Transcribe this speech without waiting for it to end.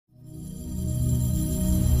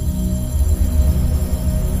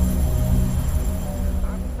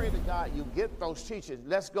those teachings.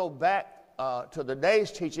 Let's go back to the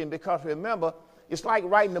day's teaching, because remember, it's like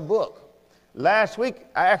writing a book. Last week,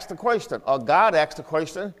 I asked a question, or God asked a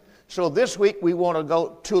question. So this week, we want to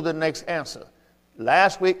go to the next answer.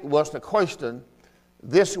 Last week was the question.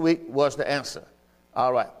 This week was the answer.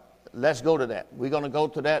 All right, let's go to that. We're going to go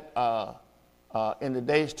to that in the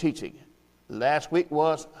day's teaching. Last week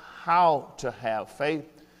was how to have faith.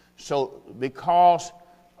 So because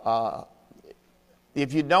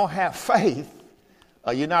if you don't have faith,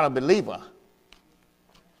 you're not a believer.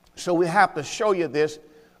 So we have to show you this,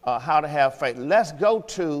 how to have faith. Let's go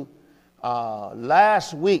to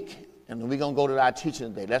last week, and we're going to go to our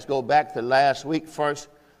teaching today. Let's go back to last week first.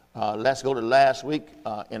 Let's go to last week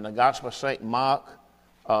in the Gospel of St. Mark,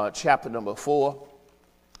 chapter number 4.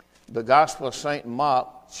 The Gospel of St. Mark,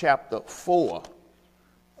 chapter 4,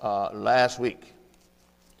 last week.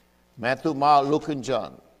 Matthew, Mark, Luke, and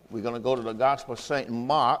John. We're going to go to the Gospel of St.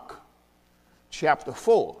 Mark, chapter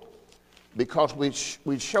 4, because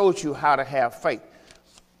we showed you how to have faith.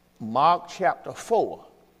 Mark chapter 4.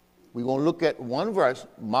 We're going to look at one verse,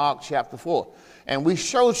 Mark chapter 4. And we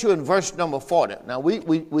showed you in verse number 40. Now,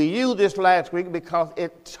 we used this last week because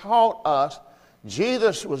it taught us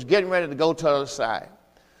Jesus was getting ready to go to the other side.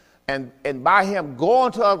 And by him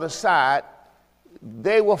going to the other side,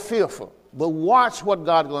 they were fearful. But watch what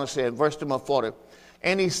God's going to say in verse number 40.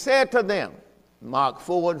 And he said to them, Mark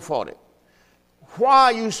 4 and 40, why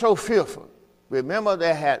are you so fearful? Remember,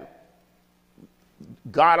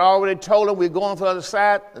 God already told them we're going to the other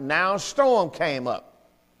side. Now a storm came up.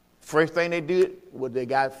 First thing they did was they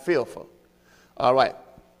got fearful. All right.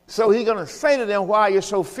 So he's going to say to them, why are you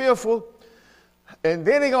so fearful? And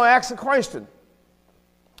then he's going to ask a question.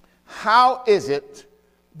 How is it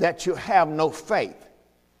that you have no faith?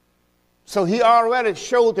 So he already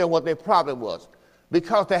showed them what their problem was,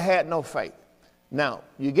 because they had no faith. Now,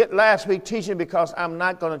 you get last week teaching, because I'm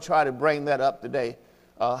not going to try to bring that up today.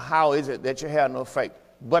 How is it that you have no faith?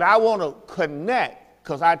 But I want to connect,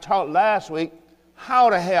 because I taught last week how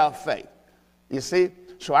to have faith. You see?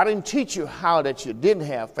 So I didn't teach you how that you didn't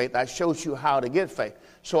have faith. I showed you how to get faith.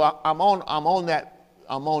 So I'm on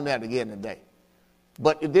that again today.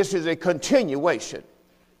 But this is a continuation.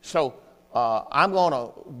 So I'm going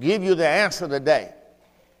to give you the answer today.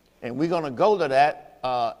 And we're going to go to that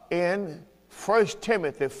in 1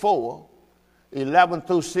 Timothy 4, 11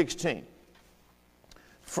 through 16.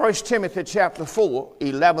 1 Timothy chapter 4,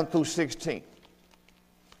 11 through 16.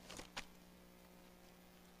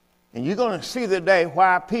 And you're going to see today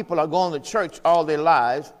why people are going to church all their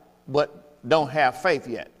lives but don't have faith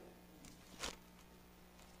yet.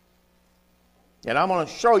 And I'm going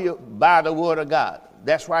to show you by the word of God.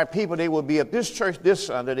 That's why people, they will be at this church this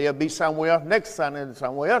Sunday, they'll be somewhere else next Sunday, and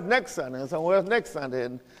somewhere else next Sunday, and somewhere else next Sunday.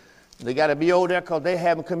 And they got to be over there because they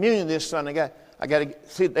having communion this Sunday. I got to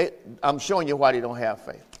see. I'm showing you why they don't have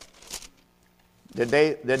faith. The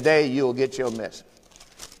day you'll get your message.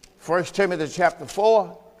 1 Timothy chapter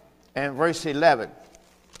 4 and verse 11.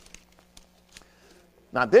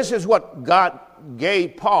 Now this is what God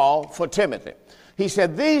gave Paul for Timothy. He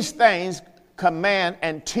said, these things command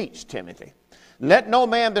and teach, Timothy. Let no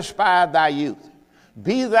man despise thy youth.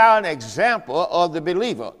 Be thou an example of the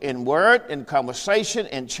believer in word, in conversation,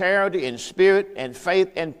 in charity, in spirit, in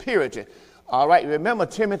faith, and purity. All right, remember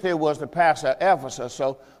Timothy was the pastor of Ephesus,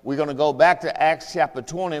 so we're going to go back to Acts chapter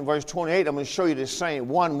 20 and verse 28. I'm going to show you the same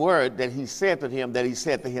one word that he said to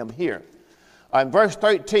him here. In verse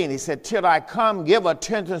 13, he said, till I come, give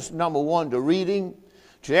attendance, number one, to reading,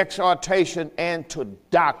 to exhortation, and to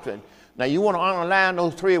doctrine. Now you want to underline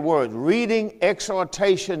those three words: reading,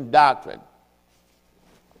 exhortation, doctrine.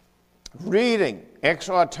 Reading,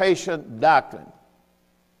 exhortation, doctrine.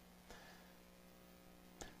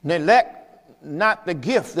 Neglect not the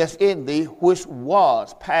gift that's in thee, which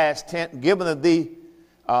was past tense, given to thee,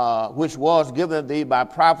 which was given to thee by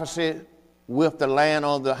prophecy with the laying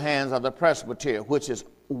on the hands of the presbytery, which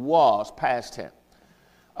was past tense.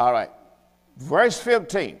 All right. Verse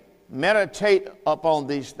 15. Meditate upon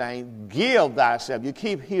these things. Give thyself. You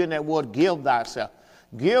keep hearing that word, give thyself.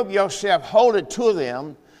 Give yourself wholly to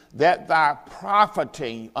them, that thy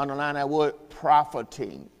profiting, underline that word,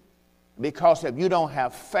 profiting. Because if you don't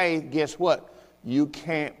have faith, guess what? You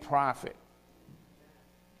can't profit.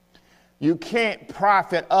 You can't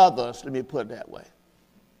profit others, let me put it that way.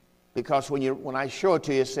 Because when I show it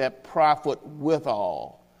to you, it said profit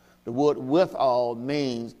withal. The word withal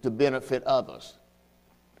means to benefit others.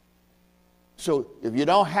 So if you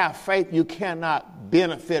don't have faith, you cannot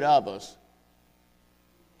benefit others.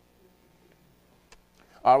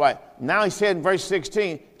 All right. Now he said in verse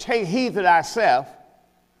 16, take heed to thyself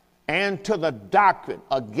and to the doctrine.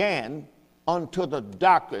 Again, unto the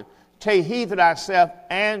doctrine. Take heed to thyself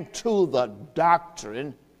and to the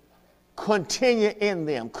doctrine. Continue in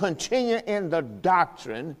them. Continue in the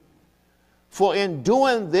doctrine. For in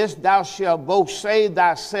doing this thou shalt both save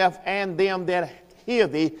thyself and them that hear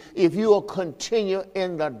thee, if you will continue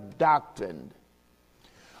in the doctrine.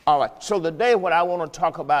 All right, so today what I want to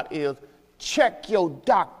talk about is check your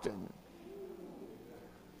doctrine.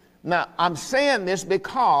 Now, I'm saying this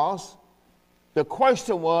because the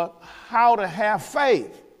question was how to have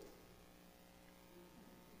faith.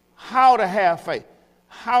 How to have faith.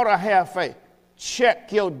 How to have faith.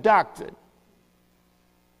 Check your doctrine.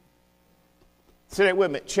 Say that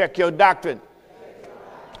with me. Check your doctrine.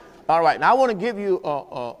 All right. Now I want to give you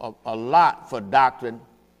a lot for doctrine.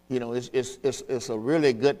 You know, it's a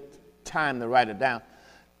really good time to write it down.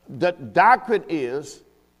 The doctrine is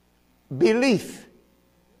belief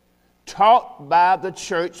taught by the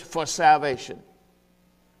church for salvation.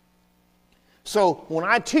 So when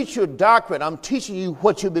I teach you doctrine, I'm teaching you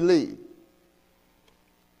what you believe.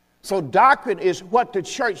 So doctrine is what the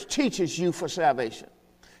church teaches you for salvation.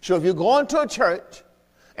 So if you go into a church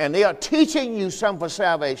and they are teaching you something for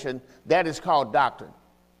salvation, that is called doctrine.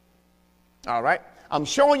 All right? I'm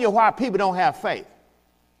showing you why people don't have faith.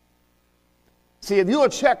 See, if you will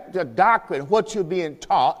check the doctrine, what you're being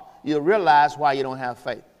taught, you'll realize why you don't have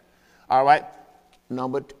faith. All right?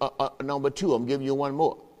 Number two, I'm giving you one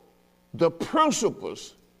more. The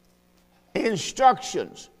principles,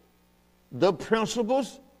 instructions,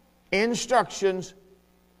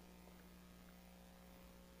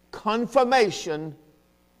 confirmation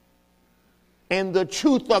in the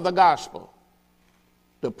truth of the gospel.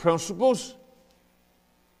 The principles,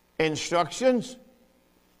 instructions,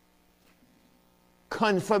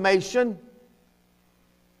 confirmation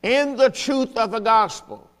in the truth of the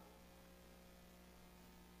gospel.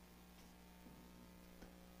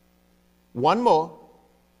 One more.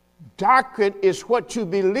 Doctrine is what you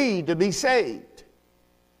believe to be saved.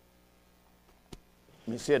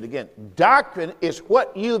 Let me say it again. Doctrine is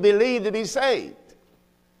what you believe to be saved.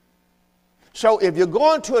 So if you're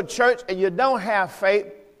going to a church and you don't have faith,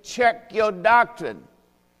 check your doctrine.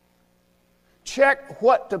 Check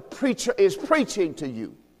what the preacher is preaching to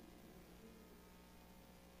you.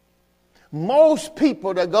 Most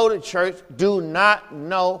people that go to church do not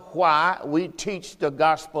know why we teach the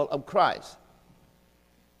gospel of Christ.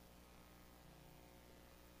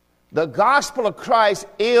 The gospel of Christ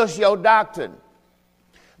is your doctrine.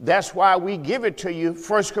 That's why we give it to you.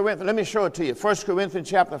 1 Corinthians, let me show it to you. 1 Corinthians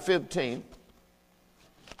chapter 15.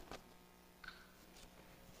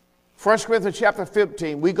 1 Corinthians chapter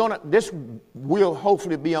 15. This will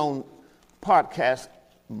hopefully be on podcast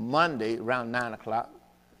Monday around 9 o'clock.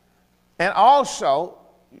 And also,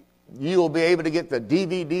 you will be able to get the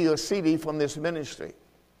DVD or CD from this ministry.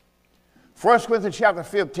 1 Corinthians chapter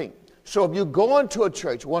 15. So if you go into a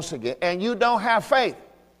church, once again, and you don't have faith,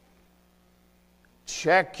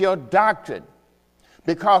 check your doctrine.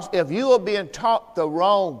 Because if you are being taught the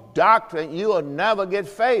wrong doctrine, you will never get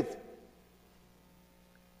faith.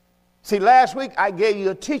 See, last week I gave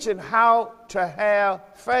you a teaching how to have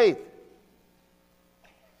faith.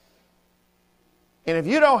 And if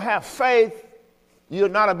you don't have faith, you're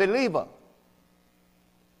not a believer.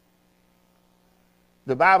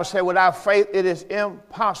 The Bible says without faith it is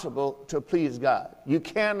impossible to please God. You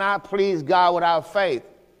cannot please God without faith.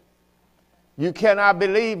 You cannot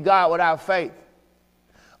believe God without faith.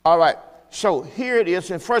 All right, so here it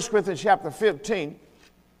is in 1 Corinthians chapter 15.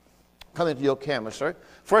 Come into your camera, sir.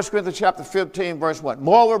 1 Corinthians chapter 15, verse 1.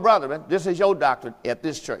 Moreover, brethren, this is your doctrine at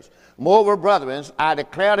this church. Moreover, brethren, I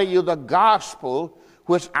declare to you the gospel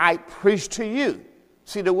which I preach to you.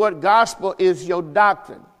 See, the word gospel is your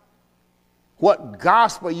doctrine. What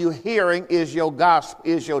gospel you're hearing is your gospel,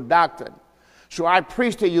 is your doctrine. So I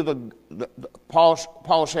preach to you,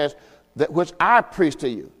 Paul says, that which I preach to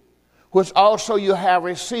you, which also you have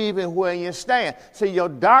received and where you stand. See, your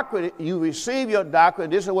doctrine, you receive your doctrine.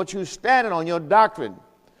 This is what you're standing on, your doctrine.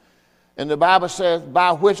 And the Bible says,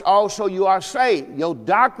 by which also you are saved. Your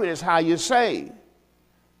doctrine is how you're saved.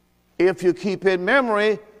 If you keep in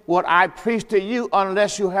memory what I preach to you,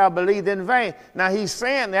 unless you have believed in vain. Now, he's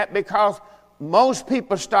saying that because most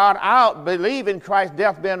people start out believing Christ's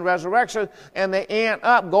death, burial, and resurrection, and they end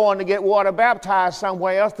up going to get water baptized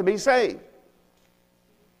somewhere else to be saved.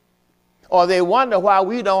 Or they wonder why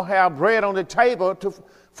we don't have bread on the table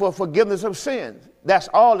for forgiveness of sins. That's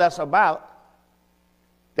all that's about.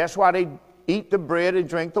 That's why they eat the bread and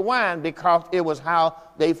drink the wine, because it was how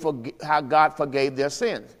God forgave their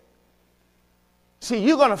sins. See,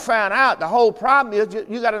 you're going to find out the whole problem is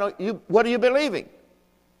you got to know what are you believing.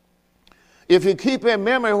 If you keep in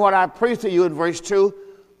memory what I preached to you in verse 2,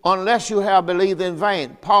 unless you have believed in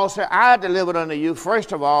vain. Paul said, I delivered unto you,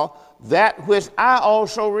 first of all, that which I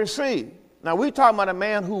also received. Now, we're talking about a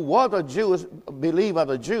man who was a Jewish believer of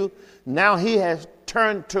a Jew. Now he has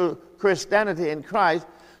turned to Christianity in Christ.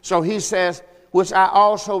 So he says, which I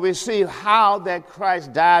also received, how that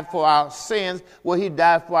Christ died for our sins. Well, he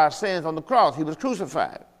died for our sins on the cross. He was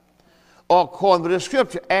crucified, according to the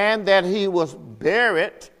scripture, and that he was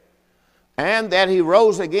buried, and that he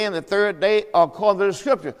rose again the third day, according to the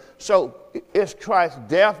scripture. So it's Christ's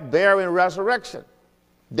death, burial, and resurrection.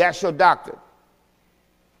 That's your doctrine.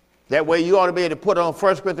 That way you ought to be able to put on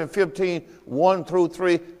 1 Corinthians 15, 1 through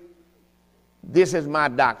 3. This is my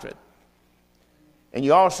doctrine. And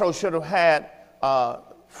you also should have had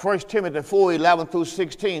 1 Timothy 4, 11 through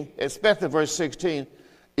 16, especially verse 16,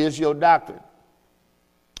 is your doctrine.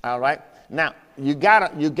 All right? Now, you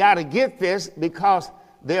gotta get this because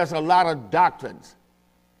there's a lot of doctrines.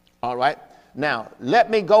 All right? Now,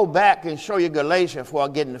 let me go back and show you Galatians before I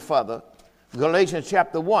get any further. Galatians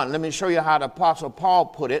chapter 1. Let me show you how the Apostle Paul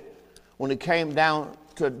put it when it came down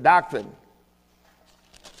to doctrine.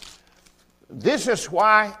 This is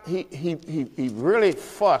why he really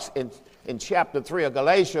fussed in chapter 3 of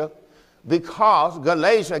Galatia, because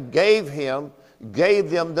Galatia gave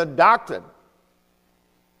them the doctrine.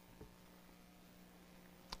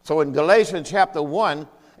 So in Galatians chapter 1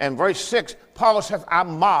 and verse 6, Paul says, I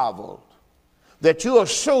marveled that you are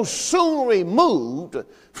so soon removed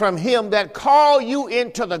from him that called you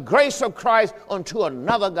into the grace of Christ unto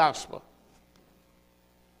another gospel.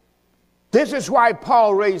 This is why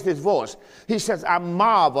Paul raised his voice. He says, I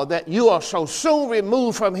marvel that you are so soon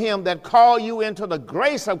removed from him that called you into the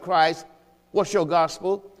grace of Christ. What's your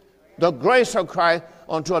gospel? The grace of Christ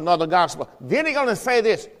unto another gospel. Then he's going to say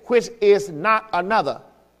this, which is not another.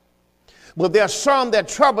 But there are some that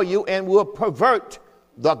trouble you and will pervert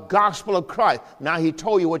the gospel of Christ. Now he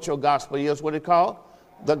told you what your gospel is, what it's called?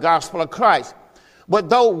 The gospel of Christ. But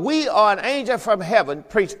though we or an angel from heaven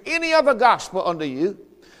preach any other gospel unto you,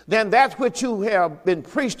 then that which you have been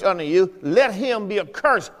preached unto you, let him be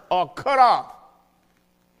accursed or cut off.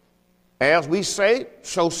 As we say,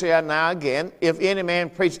 so say I now again, if any man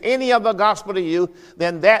preach any other gospel to you,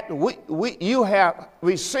 then that you have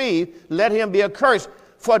received, let him be accursed.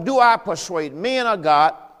 For do I persuade men or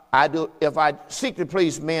God? I do. If I seek to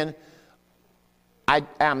please men,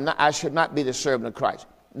 I should not be the servant of Christ.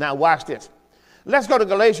 Now watch this. Let's go to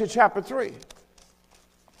Galatians chapter 3.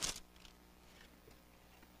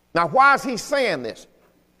 Now, why is he saying this?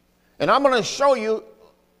 And I'm going to show you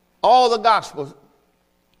all the gospels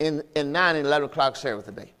in 9 and 11 o'clock service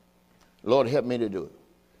today. Lord, help me to do it.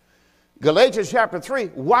 Galatians chapter 3,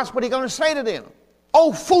 watch what he's going to say to them.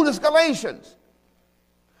 Oh, foolish Galatians.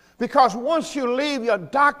 Because once you leave your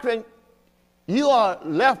doctrine, you are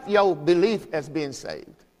left your belief as being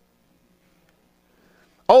saved.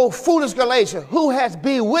 Oh, foolish Galatians, who has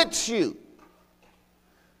bewitched you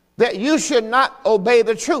that you should not obey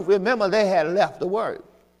the truth? Remember, they had left the word.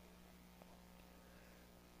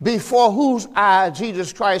 Before whose eyes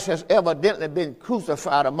Jesus Christ has evidently been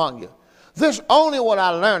crucified among you. This only what I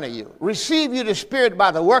learned of you. Receive you the Spirit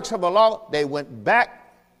by the works of the law. They went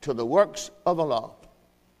back to the works of the law.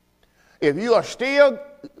 If you are still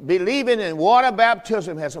believing in water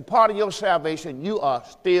baptism as a part of your salvation, you are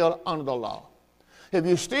still under the law. If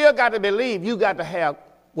you still got to believe, you got to have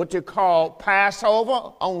what you call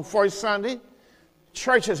Passover on first Sunday.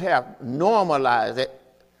 Churches have normalized it,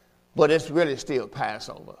 but it's really still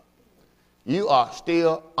Passover. You are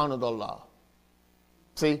still under the law.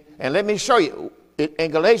 See, and let me show you,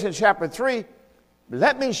 in Galatians chapter 3,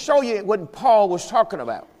 let me show you what Paul was talking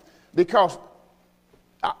about. Because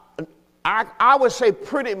I would say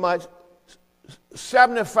pretty much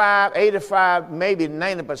 75, 85, maybe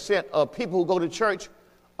 90% of people who go to church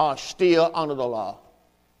are still under the law.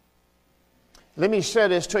 Let me say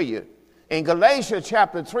this to you. In Galatians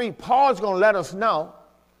chapter 3, Paul's going to let us know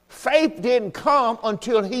faith didn't come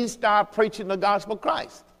until he started preaching the gospel of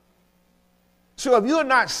Christ. So if you're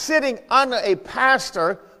not sitting under a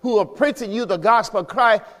pastor who are preaching you the gospel of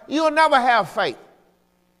Christ, you'll never have faith.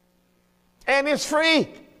 And it's free.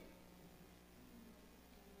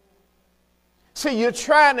 See, you're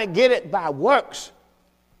trying to get it by works.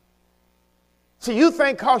 See, you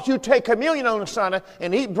think because you take communion on a Sunday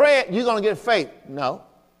and eat bread, you're going to get faith. No.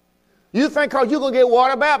 You think because you're going to get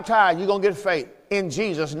water baptized, you're going to get faith. In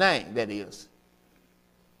Jesus' name, that is.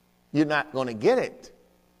 You're not going to get it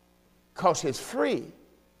because it's free.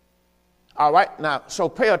 All right, now, so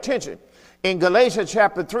pay attention. In Galatians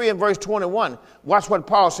chapter 3 and verse 21, watch what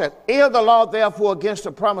Paul said. Is the law therefore against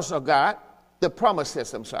the promise of God? The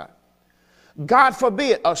promises, I'm sorry. God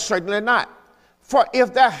forbid, or certainly not. For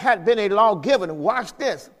if there had been a law given, watch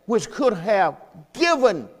this, which could have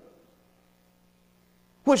given,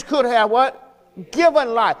 which could have what?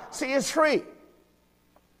 Given life. See, it's free.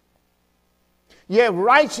 Yeah,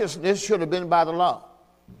 righteousness should have been by the law.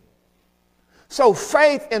 So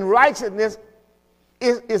faith and righteousness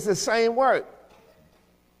is the same word.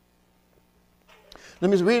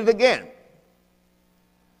 Let me read it again.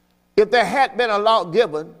 If there had been a law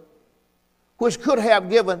given, which could have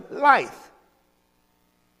given life,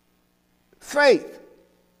 faith,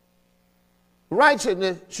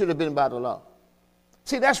 righteousness should have been by the law.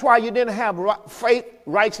 See, that's why you didn't have faith,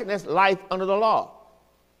 righteousness, life under the law.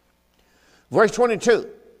 Verse 22,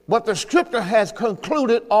 but the scripture has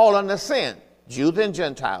concluded all under sin, Jews and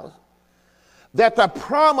Gentiles, that the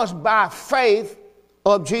promise by faith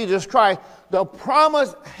of Jesus Christ, the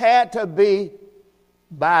promise had to be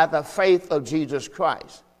by the faith of Jesus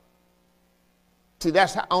Christ. See,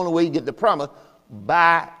 that's the only way you get the promise,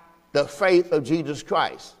 by the faith of Jesus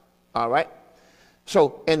Christ. All right?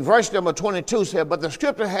 So in verse number 22 said, but the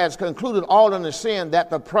scripture has concluded all under sin, that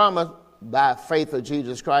the promise by faith of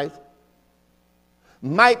Jesus Christ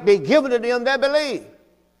might be given to them that believe.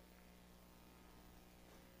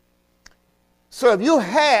 So if you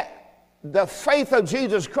had the faith of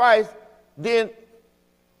Jesus Christ, then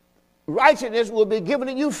righteousness will be given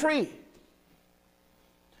to you free.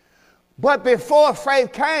 But before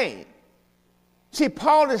faith came, see,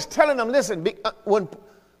 Paul is telling them, listen, when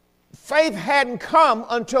faith hadn't come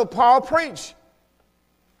until Paul preached.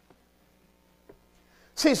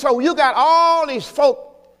 See, so you got all these folk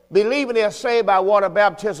believing they're saved by water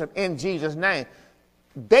baptism in Jesus' name.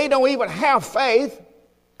 They don't even have faith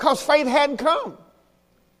because faith hadn't come.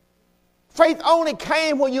 Faith only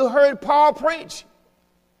came when you heard Paul preach.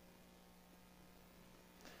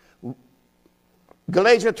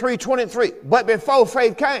 Galatians 3:23, but before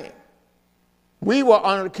faith came, we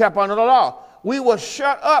were kept under the law. We were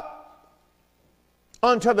shut up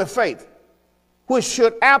unto the faith, which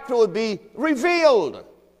should afterward be revealed.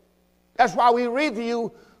 That's why we read to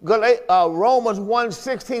you Romans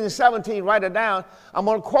 1:16 and 17. Write it down. I'm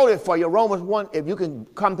going to quote it for you. Romans 1, if you can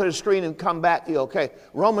come to the screen and come back, you're okay.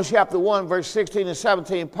 Romans chapter 1, verse 16 and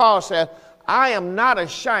 17, Paul says, I am not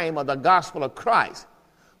ashamed of the gospel of Christ,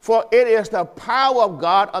 for it is the power of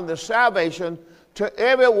God unto salvation to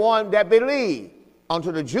everyone that believes,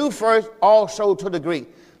 unto the Jew first, also to the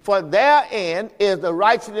Greek. For therein is the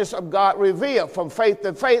righteousness of God revealed from faith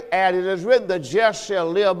to faith, as it is written, the just shall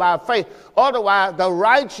live by faith. Otherwise, the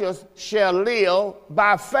righteous shall live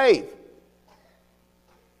by faith.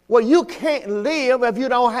 Well, you can't live if you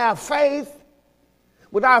don't have faith.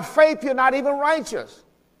 Without faith, you're not even righteous.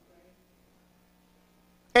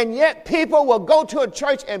 And yet people will go to a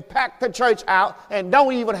church and pack the church out and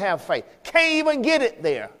don't even have faith. Can't even get it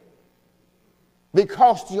there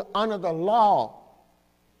because you're under the law.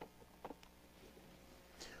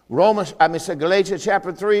 Galatians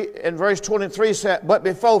chapter 3 and verse 23 said, but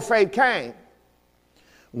before faith came,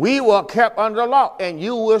 we were kept under the law, and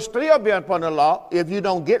you will still be under the law if you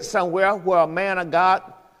don't get somewhere where a man of God,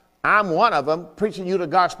 I'm one of them, preaching you the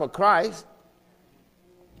gospel of Christ.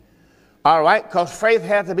 All right, because faith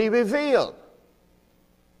had to be revealed.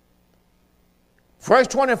 Verse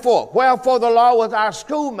 24, wherefore the law was our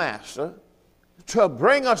schoolmaster to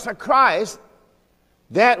bring us to Christ,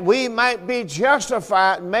 that we might be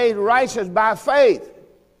justified, made righteous by faith.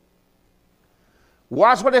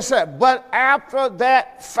 Watch what it said. But after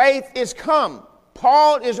that faith is come,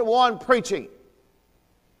 Paul is the one preaching.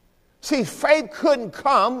 See, faith couldn't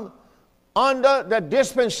come under the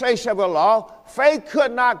dispensation of the law. Faith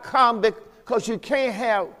could not come because you can't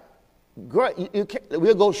have,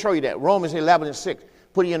 we'll go show you that. Romans 11 and 6.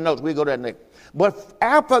 Put in your notes, we'll go there next. But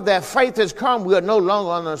after that faith has come, we are no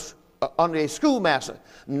longer under a schoolmaster.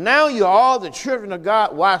 Now you're all the children of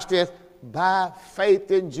God, watch this, by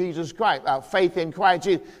faith in Jesus Christ, our faith in Christ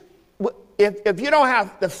Jesus. If you don't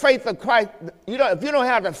have the faith of Christ, if you don't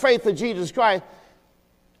have the faith of Jesus Christ,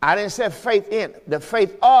 I didn't say faith in, the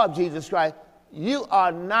faith of Jesus Christ, you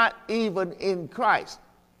are not even in Christ.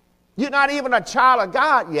 You're not even a child of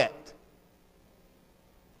God yet.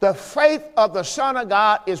 The faith of the Son of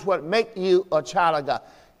God is what makes you a child of God.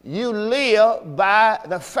 You live by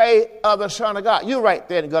the faith of the Son of God. You're right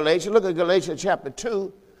there in Galatians. Look at Galatians chapter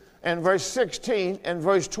 2 and verse 16 and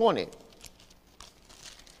verse 20.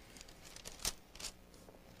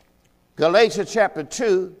 Galatians chapter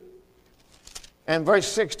 2 and verse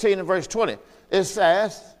 16 and verse 20. It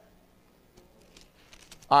says,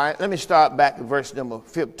 all right, let me start back at verse number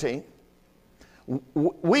 15.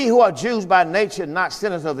 We who are Jews by nature, not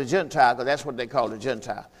sinners of the Gentiles, because that's what they call the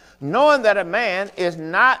Gentiles, knowing that a man is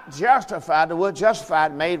not justified, the word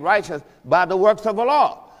justified, made righteous by the works of the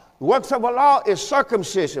law. The works of the law is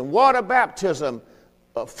circumcision, water baptism,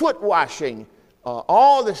 foot washing,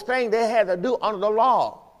 all this thing they had to do under the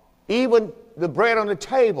law. Even the bread on the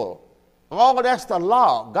table. All that's the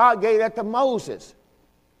law. God gave that to Moses.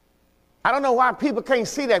 I don't know why people can't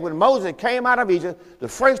see that. When Moses came out of Egypt, the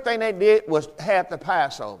first thing they did was have the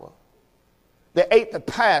Passover. They ate the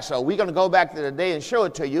Passover. We're going to go back to the day and show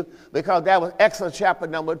it to you because that was Exodus chapter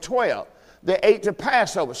number 12. They ate the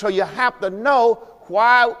Passover. So you have to know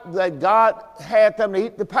why that God had them to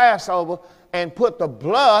eat the Passover and put the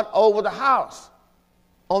blood over the house,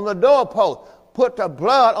 on the doorpost. Put the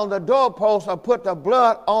blood on the doorpost or put the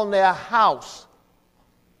blood on their house.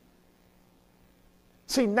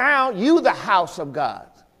 See, now you the house of God.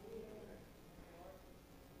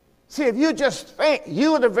 See, if you just think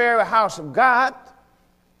you're the very house of God.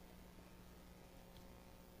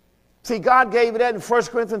 See, God gave you that in 1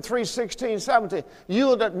 Corinthians 3, 16, 17.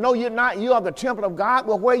 No, you're not. You are the temple of God.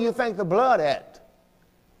 Well, where do you think the blood at?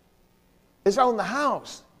 It's on the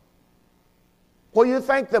house. Where you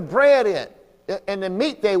think the bread is and the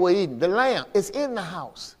meat they were eating, the lamb, it's in the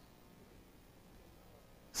house.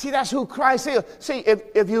 See, that's who Christ is. See,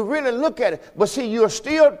 if you really look at it, but see, you're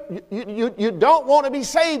still, you don't want to be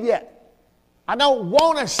saved yet. I don't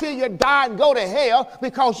want to see you die and go to hell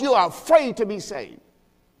because you are afraid to be saved.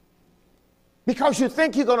 Because you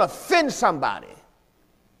think you're going to offend somebody.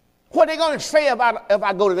 What are they going to say about if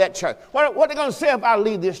I go to that church? What are they going to say if I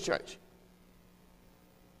leave this church?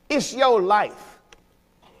 It's your life.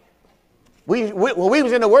 When we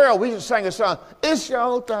was in the world, we just sang a song, it's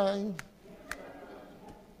your thing.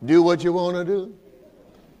 Do what you want to do.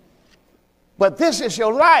 But this is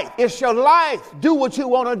your life. It's your life. Do what you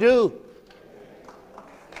want to do.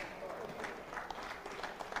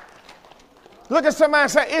 Look at somebody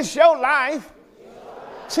and say, it's your life.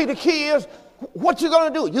 See, the key is, what you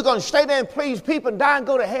going to do? You're going to stay there and please people and die and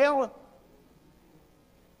go to hell?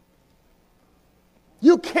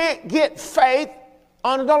 You can't get faith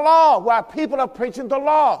under the law while people are preaching the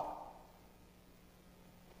law.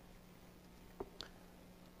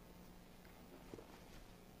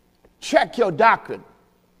 Check your doctrine.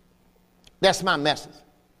 That's my message.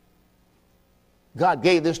 God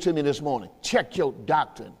gave this to me this morning. Check your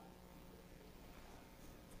doctrine.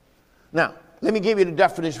 Now, let me give you the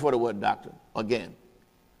definition for the word doctrine again.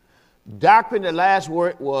 Doctrine, the last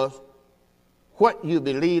word was what you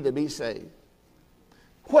believe to be saved.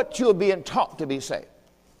 What you're being taught to be saved.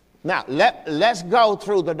 Now, let's go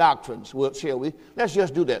through the doctrines, shall we? Let's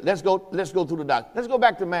just do that. Let's go through the doctrine. Let's go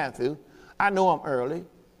back to Matthew. I know I'm early.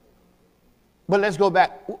 But let's go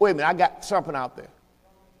back. Wait a minute, I got something out there.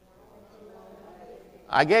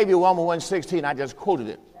 I gave you Romans 1:16. I just quoted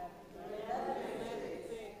it.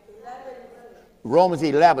 Romans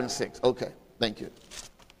 11:6. Okay, thank you.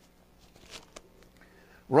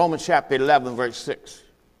 Romans chapter 11, verse 6.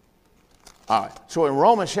 All right. So in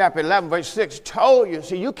Romans chapter 11, verse 6, told you,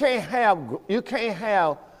 see, you can't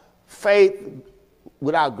have faith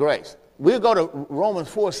without grace. We'll go to Romans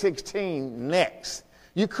 4:16 next.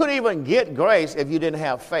 You couldn't even get grace if you didn't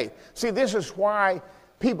have faith. See, this is why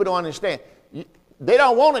people don't understand. They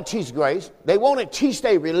don't want to teach grace. They want to teach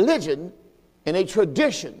their religion and a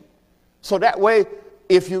tradition. So that way,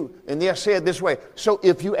 and they're said this way, so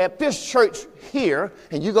if you at this church here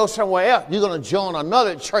and you go somewhere else, you're going to join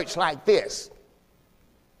another church like this.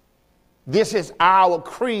 This is our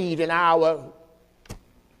creed and our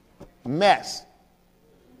mess.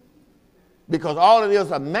 Because all it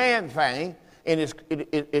is a man thing, and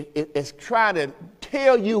it's trying to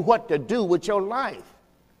tell you what to do with your life.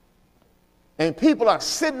 And people are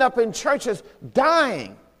sitting up in churches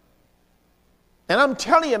dying. And I'm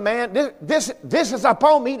telling you, man, this is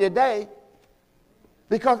upon me today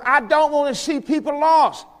because I don't want to see people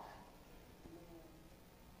lost.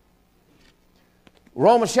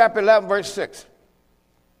 Romans chapter 11, verse 6.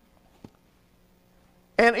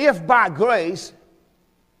 And if by grace,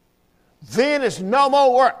 then it's no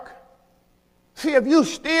more work. See, if you're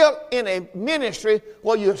still in a ministry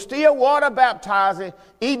where you're still water baptizing,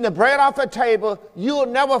 eating the bread off the table, you'll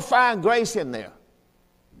never find grace in there.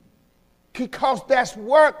 Because that's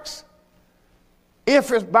works.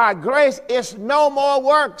 If it's by grace, it's no more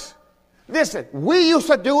works. Listen, we used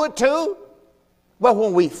to do it too, but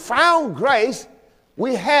when we found grace,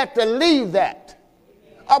 we had to leave that.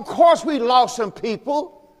 Of course, we lost some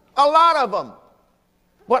people, a lot of them.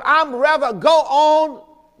 But I'd rather go on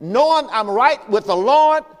knowing I'm right with the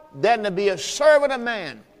Lord than to be a servant of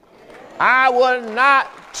man. I will not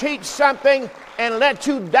teach something and let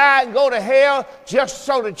you die and go to hell just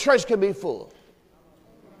so the church can be full.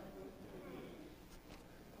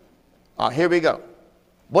 Here we go.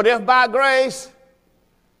 But if by grace,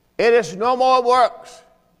 it is no more works.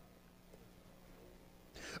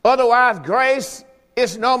 Otherwise, grace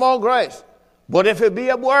is no more grace. But if it be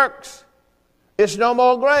of works, it's no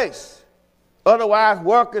more grace. Otherwise,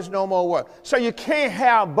 work is no more work. So you can't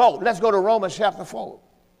have both. Let's go to Romans chapter 4.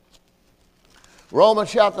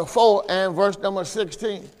 Romans chapter 4 and verse number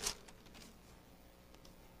 16.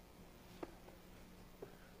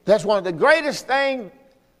 That's one of the greatest things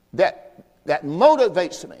that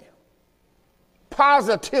motivates me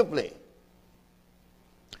positively.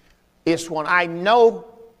 It's when I know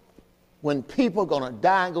when people are going to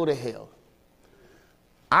die and go to hell.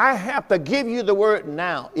 I have to give you the word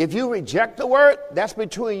now. If you reject the word, that's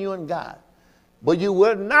between you and God. But you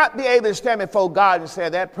will not be able to stand before God and say,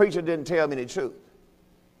 that preacher didn't tell me the truth.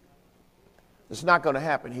 It's not going to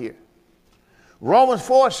happen here. Romans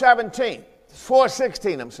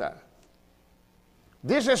 4:16, I'm sorry.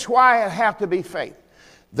 This is why it have to be faith.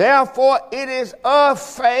 Therefore, it is of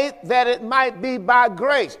faith that it might be by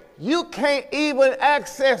grace. You can't even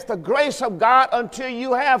access the grace of God until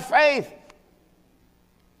you have faith.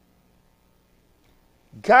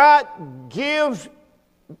 God gives,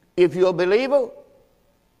 if you're a believer,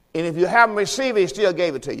 and if you haven't received it, He still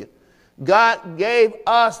gave it to you. God gave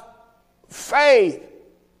us faith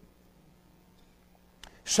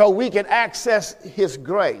so we can access His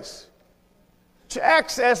grace. To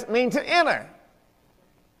access means to enter.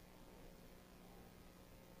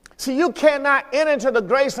 See, you cannot enter into the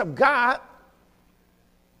grace of God.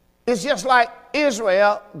 It's just like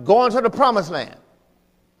Israel going to the promised land.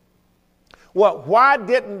 Well, why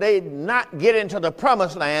didn't they not get into the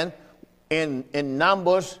promised land in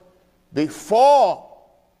Numbers before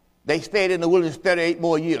they stayed in the wilderness 38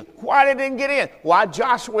 more years? Why they didn't get in? Why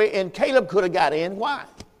Joshua and Caleb could have got in? Why?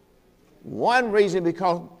 One reason,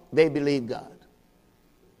 because they believed God.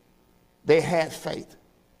 They had faith.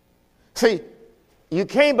 See, you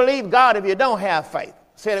can't believe God if you don't have faith.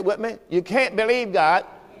 Say it with me. You can't believe God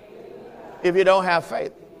if you don't have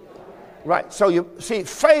faith. Right. So you see,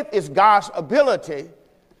 faith is God's ability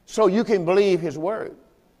so you can believe His word.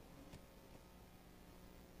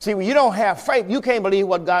 See, when you don't have faith, you can't believe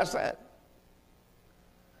what God said.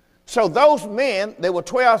 So those men, there were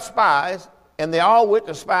 12 spies, and they all went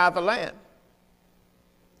to spy out the land.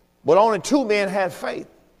 But only 2 men had faith.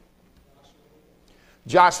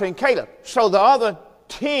 Joshua and Caleb. So the other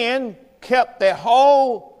 10 kept the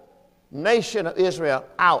whole nation of Israel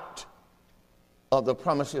out of the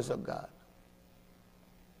promises of God.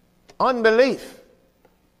 Unbelief.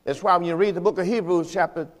 That's why when you read the book of Hebrews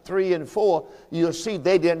chapter 3 and 4, you'll see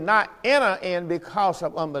they did not enter in because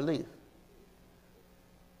of unbelief.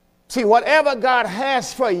 See, whatever God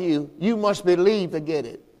has for you, you must believe to get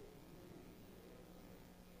it.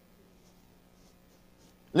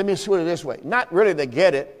 Let me put it this way. Not really to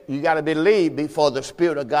get it. You got to believe before the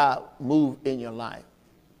Spirit of God move in your life.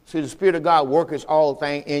 See, the Spirit of God worketh all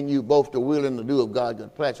things in you, both the will and the do of God's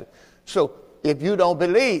good pleasure. So if you don't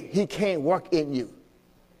believe, He can't work in you.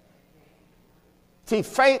 See,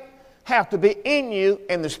 faith have to be in you,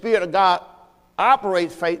 and the Spirit of God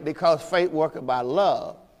operates faith because faith worketh by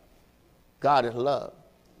love. God is love.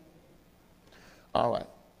 All right.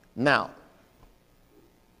 Now,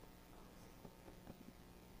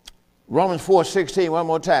 Romans 4:16, one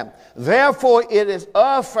more time. Therefore, it is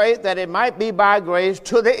of faith that it might be by grace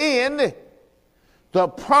to the end. The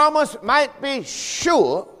promise might be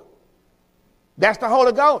sure. That's the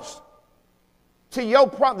Holy Ghost. See,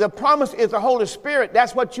 the promise is the Holy Spirit.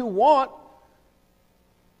 That's what you want.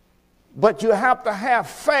 But you have to have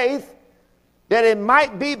faith that it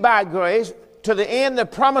might be by grace to the end. The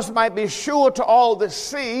promise might be sure to all the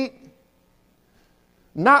seed,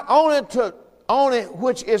 not only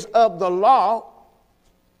which is of the law,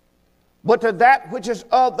 but to that which is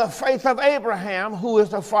of the faith of Abraham, who is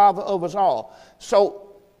the father of us all.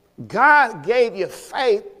 So God gave you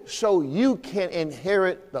faith so you can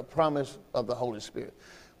inherit the promise of the Holy Spirit.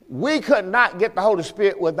 We could not get the Holy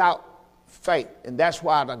Spirit without faith, and that's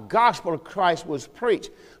why the gospel of Christ was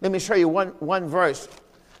preached. Let me show you one verse.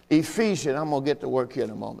 Ephesians, I'm going to get to work here in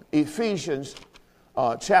a moment. Ephesians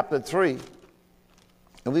chapter 3.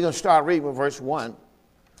 And we're going to start reading with verse 1.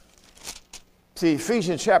 See,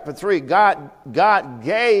 Ephesians chapter 3, God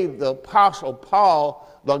gave the Apostle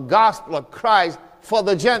Paul the gospel of Christ for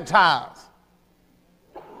the Gentiles.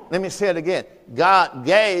 Let me say it again. God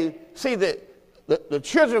gave, see, the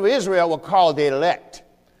children of Israel were called the elect.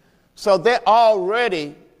 So they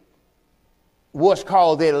already was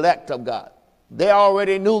called the elect of God. They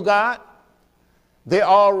already knew God. They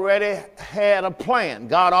already had a plan.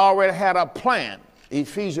 God already had a plan,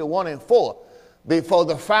 Ephesians 1 and 4, before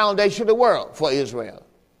the foundation of the world for Israel.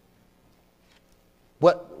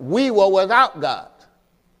 But we were without God.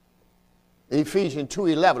 Ephesians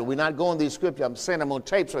 2:11. We're not going to these scriptures. I'm sending them on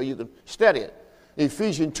tape so you can study it.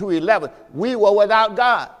 Ephesians 2:11. We were without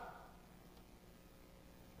God.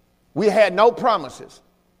 We had no promises,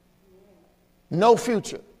 no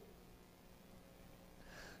future.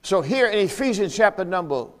 So here in Ephesians chapter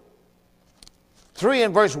number 3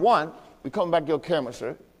 and verse 1, we come back to your camera,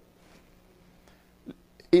 sir.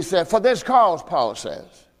 He said, for this cause, Paul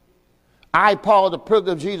says, I, Paul, the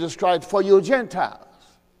prisoner of Jesus Christ, for you Gentiles.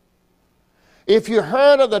 If you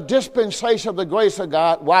heard of the dispensation of the grace of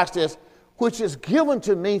God, watch this, which is given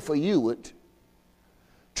to me for you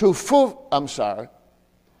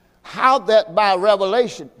how that by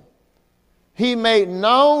revelation he made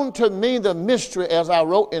known to me the mystery, as I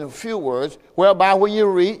wrote in a few words, whereby when you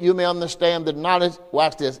read, you may understand the knowledge,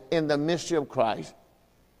 watch this, in the mystery of Christ,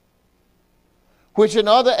 which in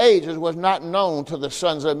other ages was not known to the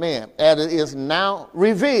sons of men, as it is now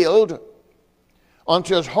revealed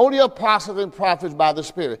unto his holy apostles and prophets by the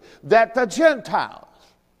Spirit, that the Gentiles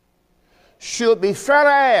should be fellow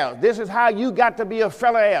heirs. This is how you got to be a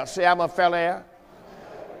fellow heir. Say, I'm a fellow heir.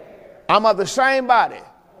 I'm of the same body.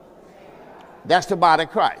 That's the body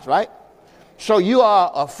of Christ, right? So you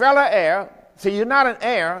are a fellow heir. See, you're not an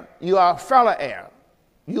heir. You are a fellow heir.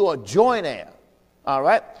 You are joint heir. All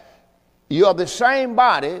right? You are the same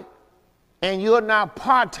body, and you are now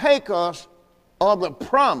partakers of the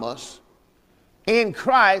promise in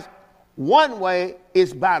Christ. One way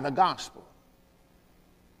is by the gospel.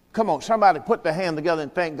 Come on, somebody put their hand together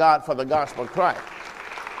and thank God for the gospel of Christ.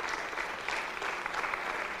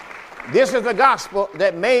 This is the gospel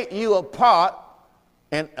that made you a part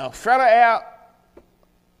and a fellow heir,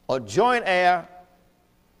 a joint heir,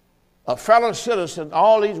 a fellow citizen,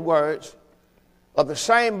 all these words, of the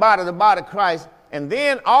same body, the body of Christ, and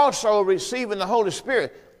then also receiving the Holy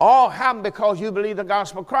Spirit. All happened because you believe the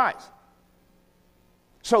gospel of Christ.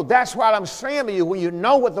 So that's what I'm saying to you. When you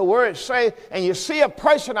know what the words say and you see a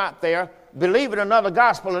person out there believing another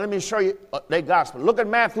gospel, and let me show you their gospel. Look at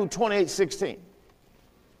Matthew 28:16.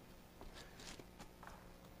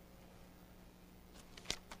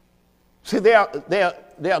 See, they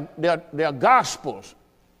are gospels.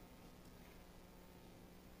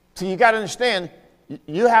 So you got to understand,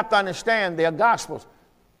 you have to understand their gospels.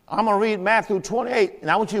 I'm going to read Matthew 28, and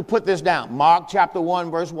I want you to put this down. Mark chapter 1,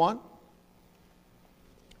 verse 1.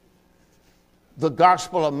 The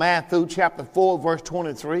Gospel of Matthew chapter 4, verse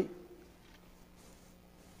 23.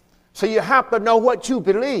 So you have to know what you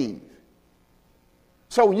believe.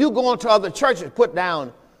 So when you go into other churches, put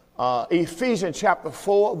down Ephesians chapter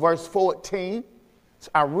 4, verse 14.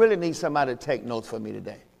 So I really need somebody to take notes for me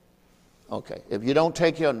today. Okay, if you don't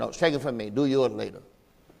take your notes, take it from me. Do yours later.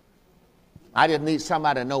 I just need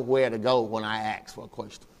somebody to know where to go when I ask for a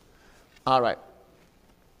question. All right.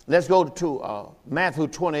 Let's go to Matthew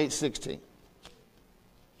 28:16.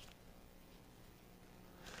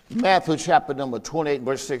 Matthew chapter number 28,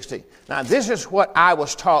 verse 16. Now, this is what I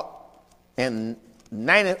was taught in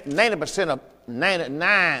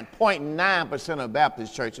 99.9% of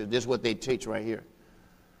Baptist churches. This is what they teach right here.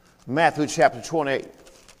 Matthew chapter 28.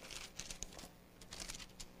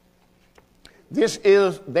 This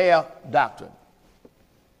is their doctrine.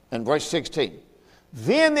 In verse 16.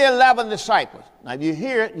 Then the 11 disciples. Now, if you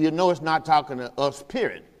hear it, you know it's not talking to us,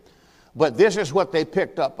 period. But this is what they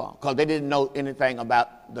picked up on, because they didn't know anything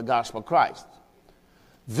about the gospel of Christ.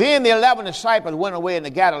 Then the 11 disciples went away into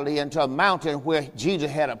Galilee into a mountain where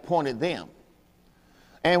Jesus had appointed them.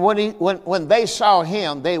 And when they saw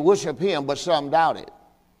him, they worshiped him, but some doubted.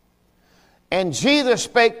 And Jesus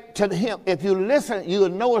spake to him. If you listen, you'll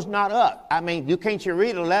know it's not us. I mean, can't you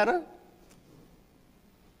read a letter?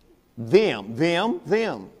 Them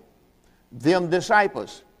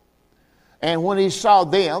disciples. And when he saw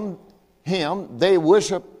him, they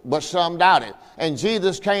worshiped, but some doubted. And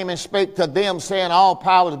Jesus came and spake to them, saying, all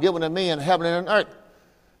power is given to me in heaven and on earth.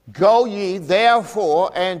 Go ye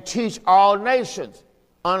therefore and teach all nations.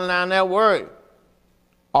 Underline that word.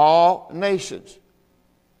 All nations.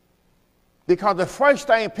 Because the first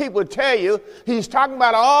thing people tell you, he's talking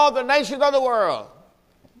about all the nations of the world.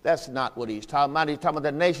 That's not what he's talking about. He's talking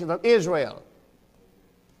about the nations of Israel.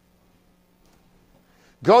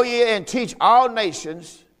 Go ye and teach all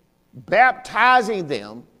nations, baptizing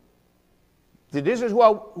them. This is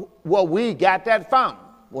where we got that from.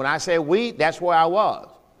 When I say we, that's where I was.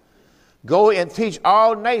 Go and teach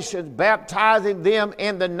all nations, baptizing them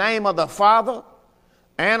in the name of the Father,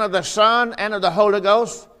 and of the Son, and of the Holy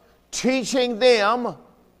Ghost, teaching them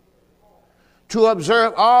to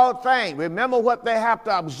observe all things. Remember what they have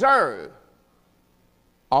to observe.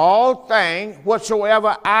 All things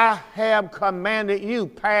whatsoever I have commanded you,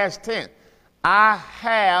 past tense. I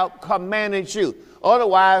have commanded you.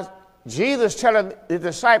 Otherwise, Jesus telling the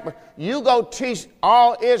disciples, you go teach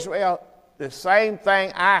all Israel the same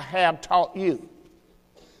thing I have taught you.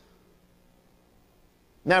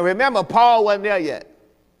 Now remember, Paul wasn't there yet.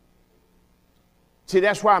 See,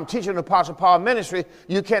 that's why I'm teaching the Apostle Paul ministry.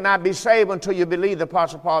 You cannot be saved until you believe the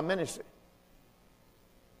Apostle Paul ministry.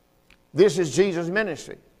 This is Jesus'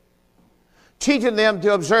 ministry. Teaching them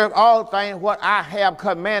to observe all things what I have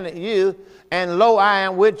commanded you, and lo, I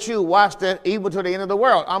am with you, watch that, even to the end of the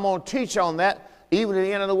world. I'm going to teach on that. Even to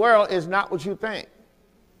the end of the world is not what you think.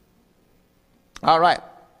 All right.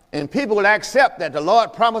 And people will accept that the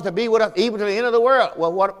Lord promised to be with us even to the end of the world.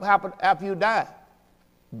 Well, what happened after you die?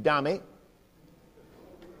 Dummy.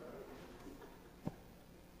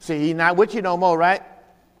 See, he's not with you no more, right?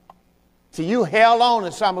 See, you held on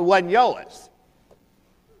to something that wasn't yours.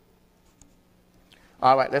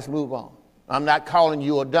 All right, let's move on. I'm not calling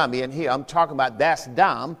you a dummy in here. I'm talking about that's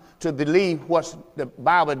dumb to believe what the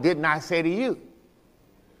Bible did not say to you.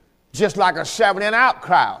 Just like a 7 and out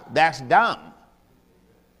crowd. That's dumb.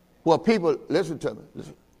 Well, people, listen to me.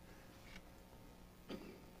 Listen.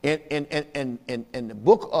 In the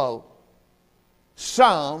book of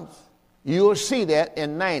Psalms, you'll see that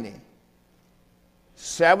in 90.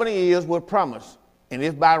 70 years were promised. And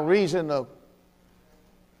it's by reason of,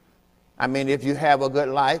 if you have a good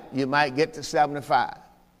life, you might get to 75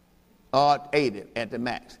 or 80 at the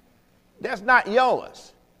max. That's not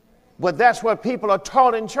yours. But that's what people are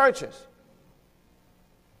taught in churches.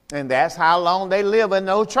 And that's how long they live in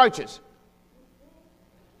those churches.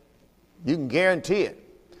 You can guarantee it.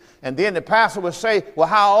 And then the pastor would say, well,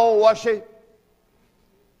 how old was she?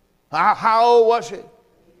 How old was she?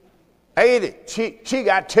 80. She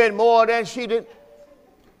got 10 more than she did.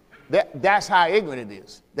 That's how ignorant it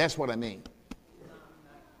is. That's what I mean.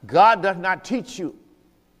 God does not teach you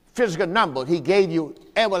physical numbers. He gave you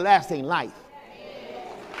everlasting life.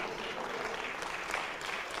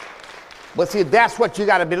 But see, that's what you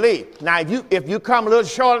got to believe. Now, if you come a little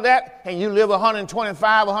short of that and you live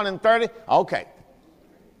 125, 130, okay.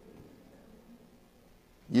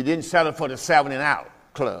 You didn't settle for the 7 and out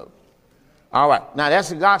club. All right. Now, that's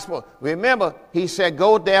the gospel. Remember, he said,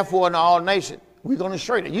 go therefore into all nations. We're going to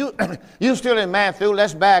show you. You still in Matthew.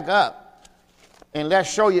 Let's back up. And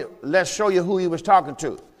let's show you who he was talking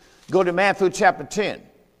to. Go to Matthew chapter 10.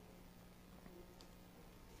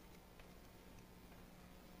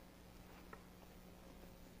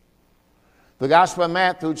 The Gospel of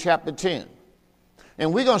Matthew chapter 10.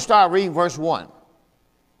 And we're going to start reading verse 1.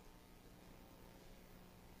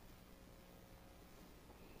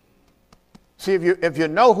 See, if you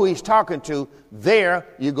know who he's talking to, there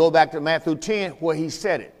you go back to Matthew 10 where he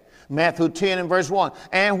said it. Matthew 10 and verse 1.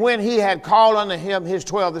 And when he had called unto him his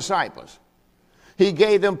 12 disciples, he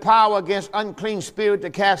gave them power against unclean spirit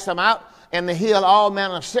to cast them out and to heal all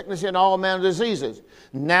manner of sickness and all manner of diseases.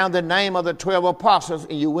 Now the name of the 12 apostles,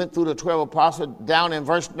 and you went through the 12 apostles down in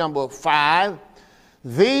verse number 5.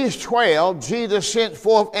 These 12 Jesus sent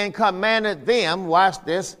forth and commanded them, watch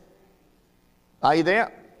this. Are you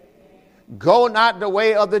there? Go not the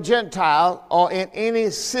way of the Gentile or in any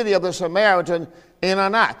city of the Samaritan in or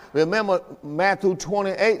not. Remember Matthew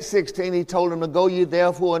 28:16, he told them to go ye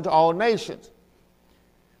therefore into all nations.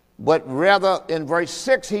 But rather in verse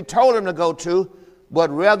 6, he told them to go to, but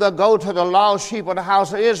rather go to the lost sheep of the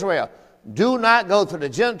house of Israel. Do not go to the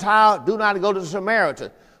Gentile, do not go to the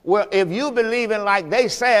Samaritan. Well, if you believe in like they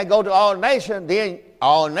said, go to all nations, then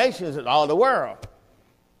all nations is all the world.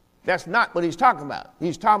 That's not what he's talking about.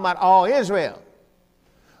 He's talking about all Israel.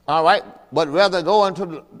 All right, but rather go into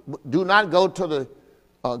the, do not go to the,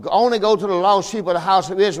 only go to the lost sheep of the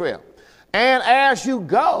house of Israel. And as you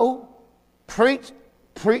go, preach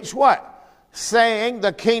what? Saying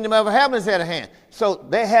the kingdom of heaven is at hand. So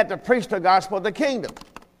they had to preach the gospel of the kingdom.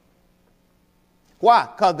 Why?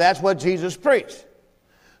 Because that's what Jesus preached.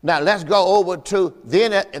 Now let's go over to,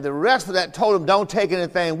 then the rest of that told them don't take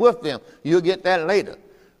anything with them. You'll get that later.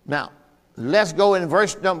 Now, let's go in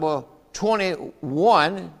verse number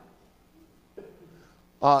 21.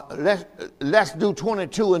 Let's do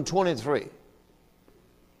 22 and 23.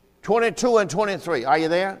 22 and 23. Are you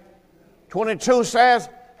there? 22 says,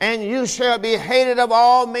 and you shall be hated of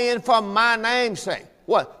all men for my name's sake.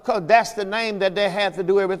 What? Because that's the name that they have to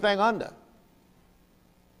do everything under.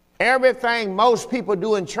 Everything most people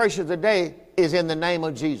do in churches today is in the name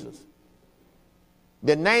of Jesus.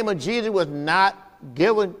 The name of Jesus was not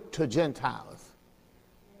given to Gentiles.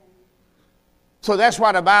 So that's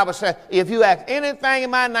why the Bible says, if you ask anything in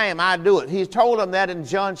my name, I'll do it. He told them that in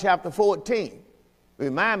John chapter 14.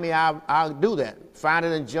 Remind me, I'll do that. Find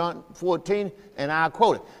it in John 14, and I'll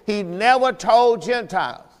quote it. He never told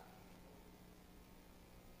Gentiles.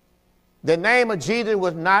 The name of Jesus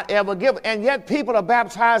was not ever given. And yet people are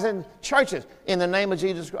baptized in churches in the name of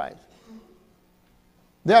Jesus Christ.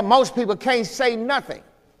 Most people can't say nothing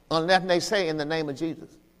unless they say in the name of Jesus.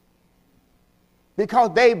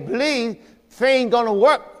 Because they believe things going to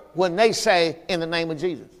work when they say in the name of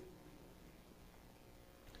Jesus.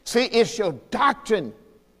 See, it's your doctrine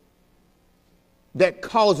that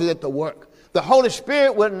causes it to work. The Holy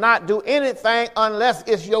Spirit will not do anything unless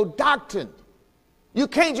it's your doctrine. You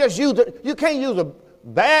can't just use it. You can't use a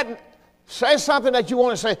bad, say something that you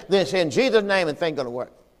want to say, then say in Jesus' name and think going to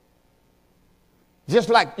work. Just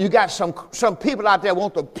like you got some people out there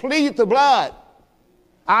want to plead the blood.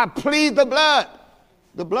 I plead the blood.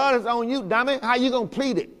 The blood is on you, dummy. How you going to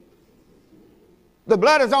plead it? The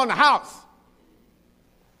blood is on the house.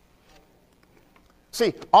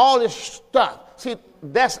 See, all this stuff. See,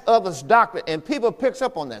 that's others' doctrine, and people picks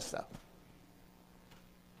up on that stuff.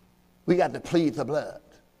 We got to plead the blood.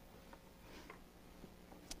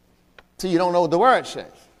 See, you don't know what the word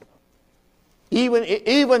says.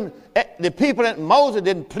 Even the people that Moses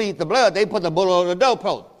didn't plead the blood, they put the bullet on the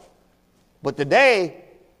doorpost. But today,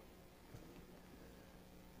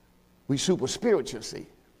 we super spiritual, see.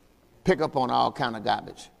 Pick up on all kind of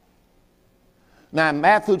garbage. Now, in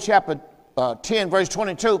Matthew chapter 10, verse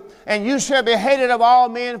 22, and you shall be hated of all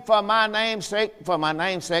men for my name's sake,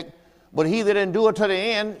 but he that endureth to the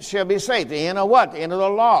end shall be saved. The end of what? The end of the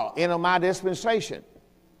law, the end of my dispensation,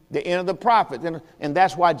 the end of the prophets. And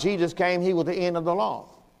that's why Jesus came. He was the end of the law.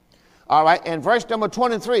 All right, and verse number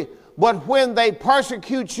 23, but when they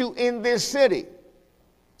persecute you in this city.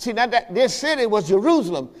 See, now this city was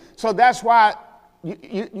Jerusalem, so that's why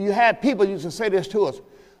you had people used to say this to us.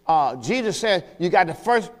 Jesus said, you got the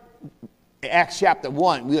first, Acts chapter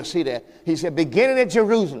 1, we'll see that. He said, beginning at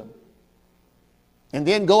Jerusalem, and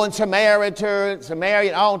then going Samaria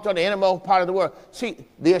and on to the innermost part of the world. See,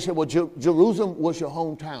 they said, well, Jerusalem was your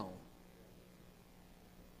hometown.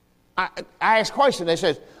 I asked questions.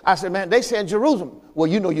 I said, man, they said Jerusalem. Well,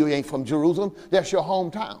 you know you ain't from Jerusalem. That's your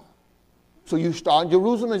hometown. So you start in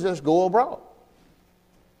Jerusalem and just go abroad.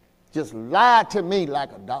 Just lie to me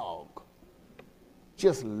like a dog.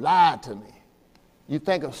 Just lie to me. You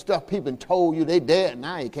think of stuff people told you they dead.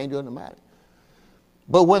 Now you can't do nothing about it.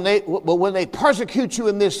 But when they persecute you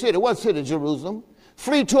in this city, what city? Jerusalem,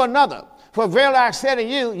 flee to another. For verily I say to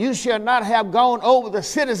you, you shall not have gone over the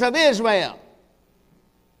cities of Israel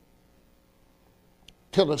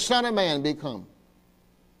till the Son of Man be come.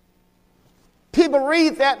 People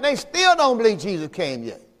read that and they still don't believe Jesus came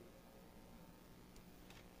yet.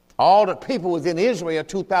 All the people was in Israel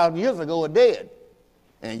 2,000 years ago are dead.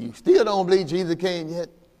 And you still don't believe Jesus came yet.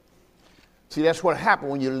 See, that's what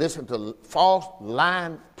happened when you listen to false,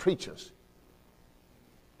 lying preachers.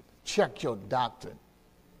 Check your doctrine.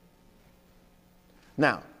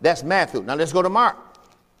 Now, that's Matthew. Now let's go to Mark.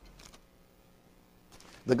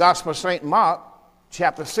 The Gospel of St. Mark,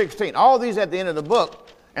 chapter 16. All these at the end of the book,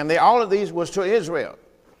 and all of these was to Israel.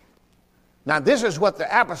 Now, this is what the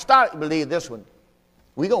apostolic believed, this one.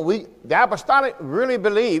 The apostolic really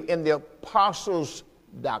believe in the apostles'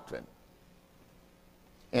 doctrine.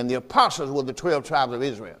 And the apostles were the 12 tribes of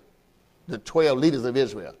Israel, the 12 leaders of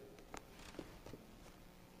Israel.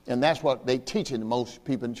 And that's what they teach in most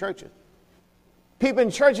people in churches. People in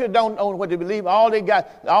churches don't know what they believe. All they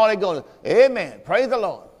go, amen, praise the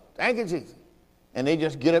Lord, thank you, Jesus. And they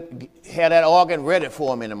just get up, have that organ ready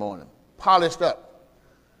for them in the morning, polished up.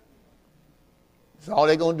 So all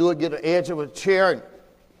they're going to do is get the edge of a chair and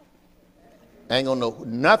ain't going to know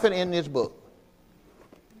nothing in this book.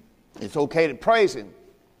 It's okay to praise him.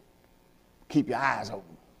 Keep your eyes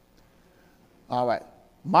open. All right.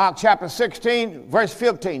 Mark chapter 16, verse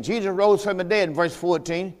 15. Jesus rose from the dead in verse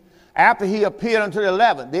 14. After he appeared unto the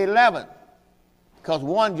 11, because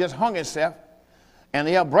one just hung himself, and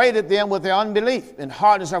he upbraided them with their unbelief and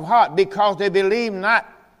hardness of heart, because they believed not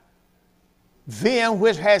them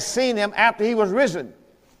which had seen him after he was risen.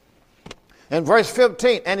 In verse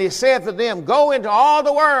 15, and he said to them, go into all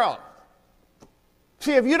the world.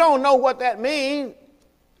 See, if you don't know what that means,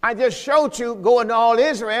 I just showed you going to all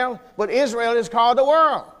Israel, but Israel is called the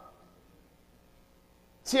world.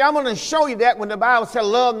 See, I'm going to show you that when the Bible says,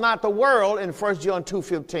 love not the world in 1 John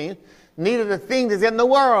 2:15, neither the things that's in the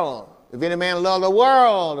world. If any man love the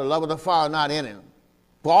world, the love of the Father not in him.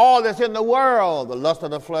 For all that's in the world, the lust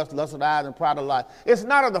of the flesh, the lust of the eyes, and pride of life, it's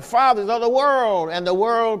not of the fathers of the world, and the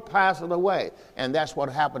world passeth away. And that's what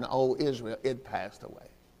happened to old Israel. It passed away.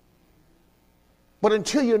 But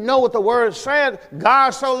until you know what the word said,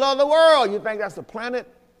 God so loved the world, you think that's the planet?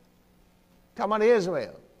 Talking about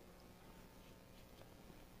Israel.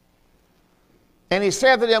 And he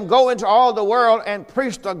said to them, go into all the world and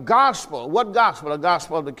preach the gospel. What gospel? The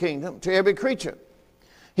gospel of the kingdom to every creature.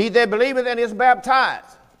 He that believeth and is baptized.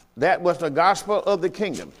 That was the gospel of the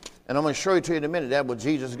kingdom. And I'm going to show you to you in a minute. That was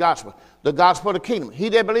Jesus' gospel. The gospel of the kingdom. He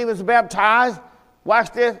that believeth and is baptized,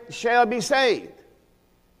 watch this, shall be saved.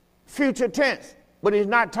 Future tense. But he's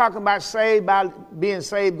not talking about saved by being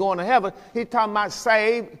saved going to heaven. He's talking about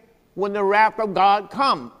saved when the wrath of God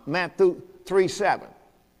comes. Matthew 3:7.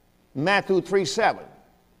 Matthew 3:7.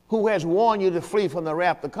 Who has warned you to flee from the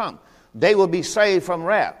wrath to come? They will be saved from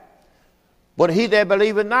wrath. But he that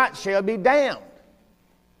believeth not shall be damned.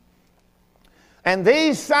 And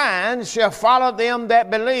these signs shall follow them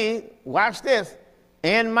that believe. Watch this.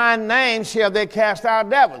 In my name shall they cast out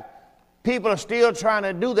devils. People are still trying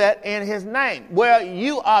to do that in his name. Well,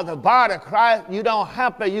 you are the body of Christ. You don't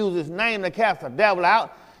have to use his name to cast the devil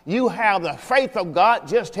out. You have the faith of God.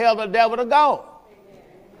 Just tell the devil to go.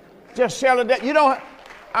 Just tell the devil. You don't.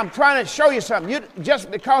 I'm trying to show you something.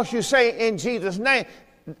 Just because you say in Jesus' name,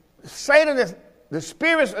 Satan is, the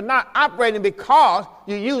spirits are not operating because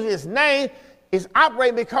you use his name. It's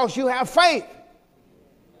operating because you have faith.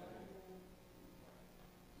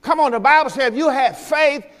 Come on, the Bible says if you have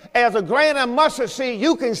faith as a grain of mustard seed,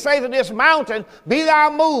 you can say to this mountain, be thou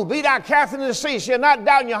moved, be thou cast into the sea, shall not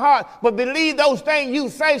doubt in your heart, but believe those things you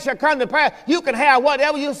say shall come to pass. You can have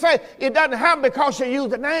whatever you say. It doesn't happen because you use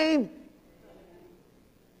the name.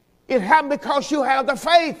 It happened because you have the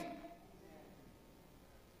faith.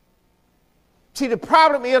 See, the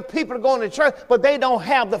problem is people are going to church, but they don't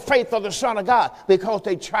have the faith of the Son of God because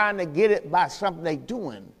they're trying to get it by something they're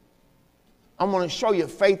doing. I'm going to show you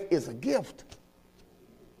faith is a gift.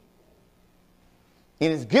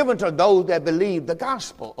 And it's given to those that believe the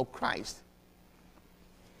gospel of Christ.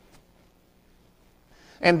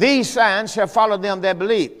 And these signs shall follow them that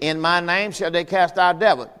believe. In my name shall they cast out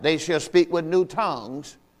devils. They shall speak with new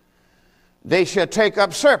tongues. They shall take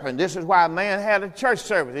up serpents. This is why a man had a church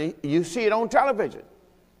service. You see it on television.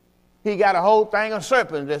 He got a whole thing of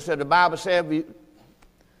serpents. That said, the Bible said,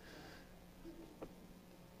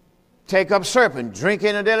 take up serpent, drink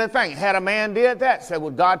any deadly thing. Had a man did that. Said, well,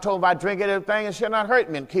 God told him, if I drink any thing, it shall not hurt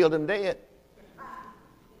me, and killed him dead.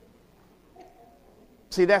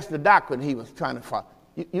 See, that's the doctrine he was trying to follow.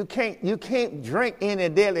 You can't drink any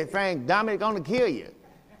deadly thing. Dummy, it's going to kill you.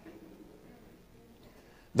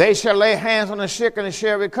 They shall lay hands on the sick and they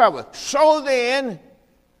shall recover. So then,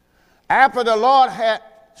 after the Lord had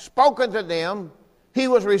spoken to them, he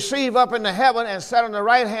was received up into heaven and sat on the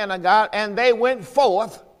right hand of God, and they went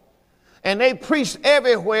forth. And they preached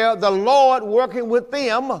everywhere, the Lord working with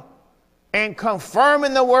them and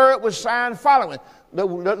confirming the word with signs following. The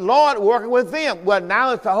Lord working with them. Well,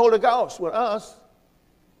 now it's the Holy Ghost with us.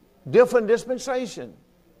 Different dispensation.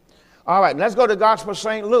 All right, let's go to the Gospel of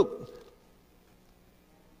St. Luke.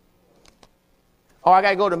 Oh, I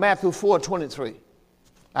got to go to Matthew 4:23.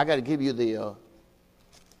 I got to give you the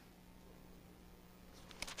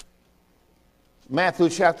Matthew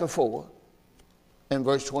chapter 4. In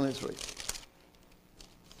verse 23.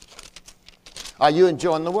 Are you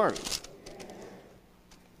enjoying the word?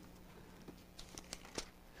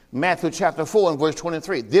 Matthew chapter 4 and verse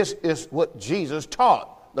 23. This is what Jesus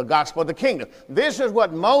taught, the gospel of the kingdom. This is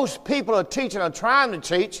what most people are teaching or trying to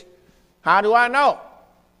teach. How do I know?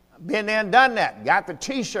 I've been there and done that. Got the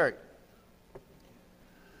t-shirt.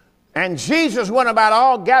 And Jesus went about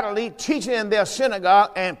all Galilee, teaching in their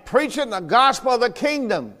synagogue and preaching the gospel of the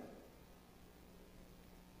kingdom,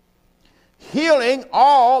 healing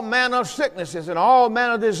all manner of sicknesses and all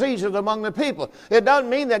manner of diseases among the people. It doesn't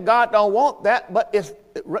mean that God don't want that, but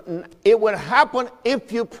it would happen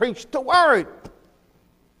if you preach the word.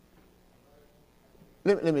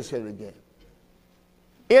 Let me say it again.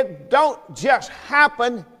 It don't just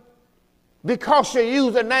happen because you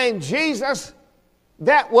use the name Jesus.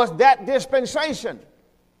 That was that dispensation.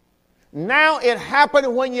 Now it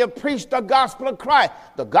happened when you preach the gospel of Christ.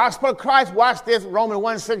 The gospel of Christ, watch this, Romans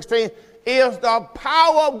 1:16, is the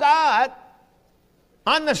power of God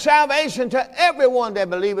unto salvation to everyone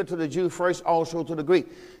that believeth, to the Jew first, also to the Greek.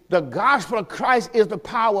 The gospel of Christ is the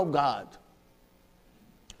power of God.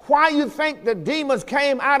 Why you think the demons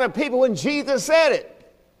came out of people when Jesus said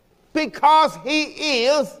it? Because he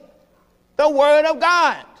is the word of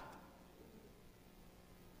God.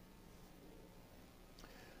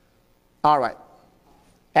 All right.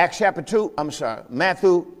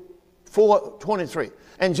 Matthew 4:23.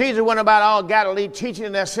 And Jesus went about all Galilee, teaching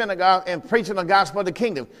in their synagogue and preaching the gospel of the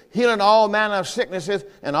kingdom, healing all manner of sicknesses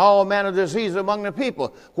and all manner of diseases among the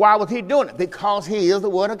people. Why was he doing it? Because he is the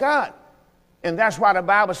Word of God. And that's why the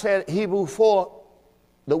Bible said, Hebrews 4,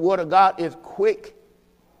 the Word of God is quick.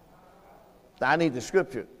 I need the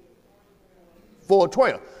scripture.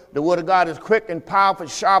 4:12. The Word of God is quick and powerful,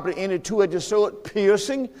 sharper than any two-edged sword,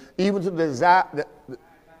 piercing even to the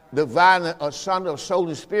dividing asunder of soul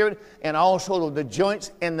and spirit, and also of the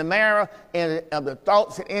joints and the marrow, and of the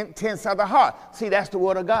thoughts and intents of the heart. See, that's the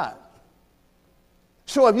Word of God.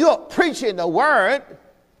 So if you're preaching the Word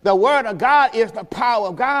of God is the power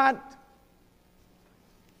of God.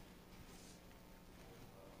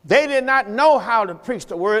 They did not know how to preach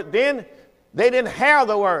the Word then. They didn't have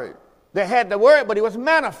the Word. They had the Word, but it was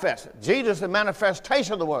manifested. Jesus is the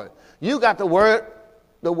manifestation of the Word. You got the Word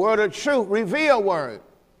of truth, revealed Word.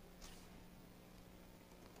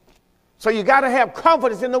 So you got to have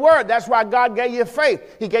confidence in the Word. That's why God gave you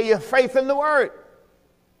faith. He gave you faith in the Word.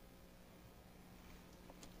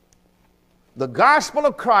 The gospel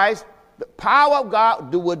of Christ, the power of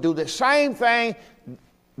God, would do the same thing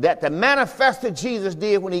that the manifested Jesus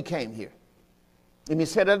did when he came here. Let me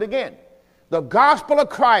say that again. The gospel of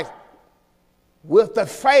Christ, with the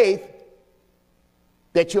faith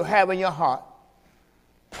that you have in your heart,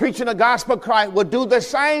 preaching the gospel of Christ will do the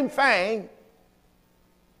same thing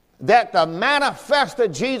that the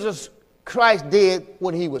manifested Jesus Christ did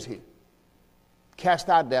when he was here. Cast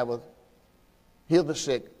out devils, heal the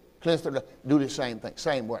sick, cleanse the, do the same thing,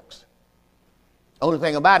 same works. Only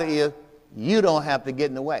thing about it is you don't have to get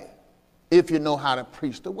in the way if you know how to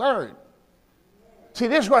preach the word. See,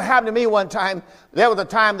 this is what happened to me one time. There was a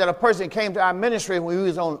time that a person came to our ministry when we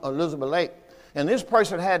was on Elizabeth Lake, and this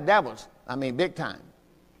person had devils, I mean big time.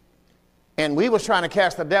 And we was trying to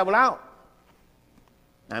cast the devil out.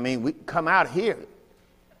 I mean, we come out here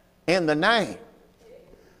in the name.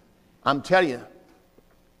 I'm telling you,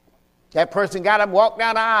 that person got up, walked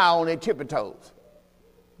down the aisle on their tippy toes.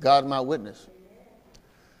 God's my witness.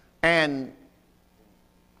 And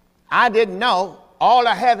I didn't know. All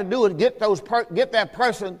I had to do was get that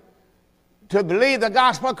person to believe the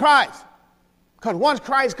gospel of Christ. Because once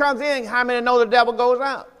Christ comes in, how many know the devil goes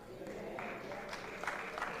out?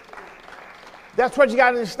 That's what you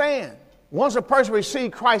got to understand. Once a person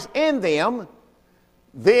receives Christ in them,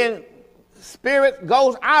 then spirit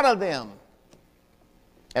goes out of them.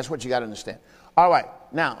 That's what you got to understand. All right,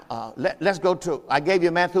 now let's go to, I gave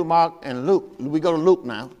you Matthew, Mark, and Luke. We go to Luke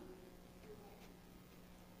now.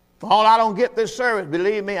 All I don't get this service,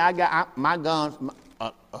 believe me, I got my guns.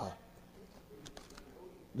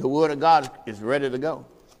 The Word of God is ready to go.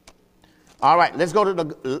 All right, let's go to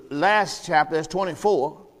the last chapter, that's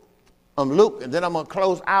 24 of Luke, and then I'm going to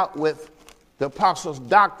close out with the Apostles'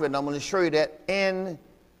 Doctrine. I'm going to show you that in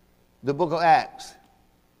the book of Acts.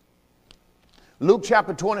 Luke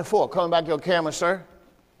chapter 24. Coming back to your camera, sir.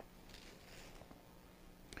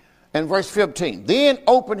 And verse 15. Then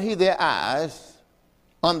opened he their eyes,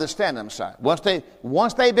 understand them, sir.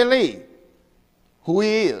 Once they believe who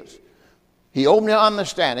he is, he opened their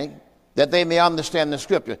understanding that they may understand the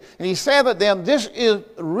scripture. And he said to them, this is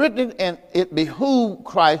written, and it behooved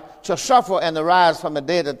Christ to suffer and to rise from the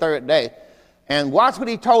dead the third day. And watch what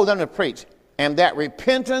he told them to preach, and that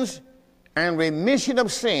repentance and remission of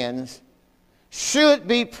sins should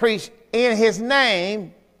be preached in his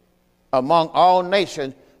name among all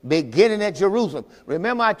nations, beginning at Jerusalem.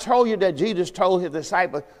 Remember I told you that Jesus told his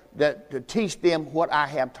disciples that to teach them what I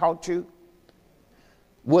have taught you?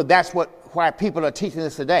 Well, that's why people are teaching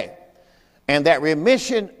this today. And that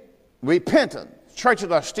repentance,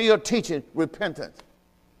 churches are still teaching repentance.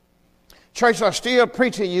 Churches are still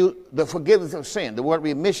preaching you the forgiveness of sin. The word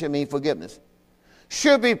remission means forgiveness.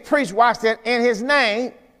 Should be preached, watch that, in his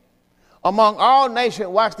name among all nations,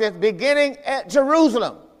 watch this, beginning at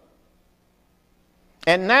Jerusalem.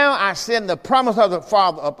 And now I send the promise of the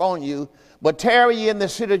Father upon you, but tarry ye in the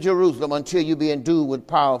city of Jerusalem until you be endued with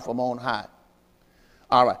power from on high.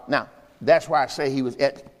 All right, now, that's why I say he was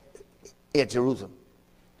at Jerusalem.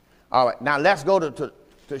 All right, now let's go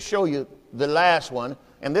to show you the last one,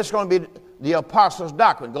 and this is going to be the Apostles'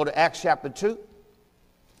 Doctrine. Go to Acts chapter 2.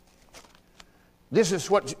 This is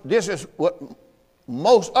what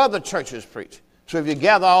most other churches preach. So if you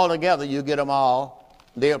gather all together, you get them all.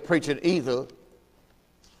 They're preaching either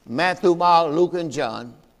Matthew, Mark, Luke, and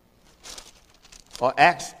John, or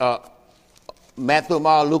Acts, Matthew,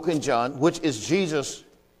 Mark, Luke, and John, which is Jesus,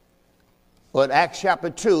 but Acts chapter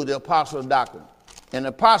 2, the Apostles' Doctrine. And the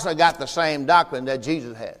apostle got the same doctrine that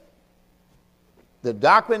Jesus had. The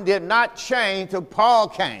doctrine did not change till Paul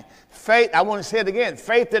came. Faith, I want to say it again,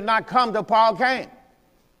 faith did not come till Paul came.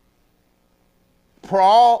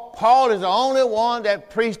 Paul is the only one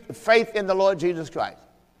that preached faith in the Lord Jesus Christ.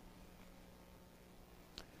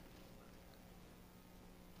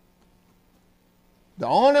 The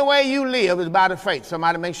only way you live is by the faith.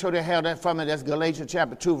 Somebody make sure they have that for me. That's Galatians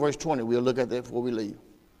chapter 2, verse 20. We'll look at that before we leave.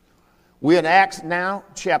 We're in Acts now,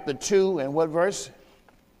 chapter 2, and what verse?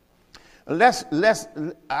 I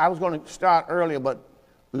was going to start earlier, but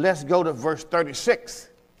let's go to verse 36.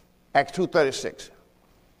 Acts 2:36.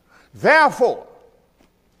 Therefore,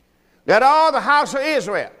 let all the house of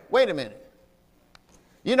Israel. Wait a minute.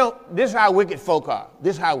 You know, this is how wicked folk are.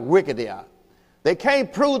 This is how wicked they are. They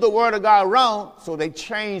can't prove the word of God wrong, so they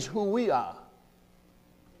change who we are.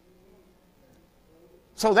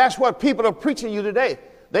 So that's what people are preaching you today.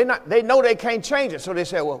 They know they can't change it, so they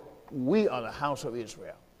say, well, we are the house of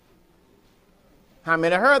Israel. How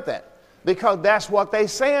many heard that? Because that's what they're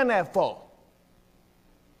saying that for.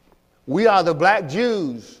 We are the black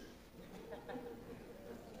Jews.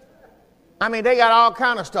 I mean, they got all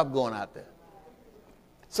kind of stuff going out there.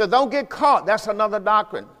 So don't get caught. That's another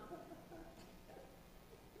doctrine.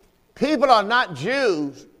 People are not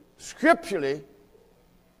Jews scripturally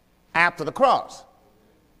after the cross.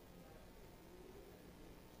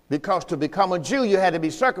 Because to become a Jew, you had to be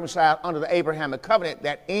circumcised under the Abrahamic covenant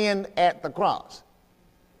that end at the cross.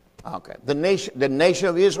 Okay. The nation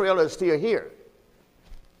of Israel is still here.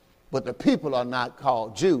 But the people are not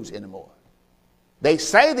called Jews anymore. They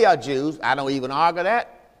say they are Jews. I don't even argue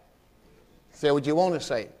that. Say what you want to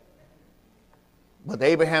say. But the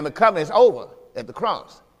Abrahamic covenant is over at the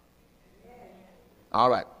cross. All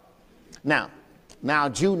right. Now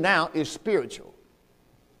Jew now is spiritual.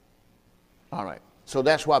 All right. So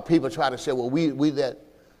that's why people try to say, well, we that.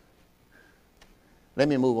 Let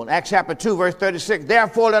me move on. Acts chapter 2, verse 36.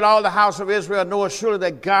 Therefore, let all the house of Israel know surely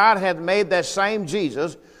that God hath made that same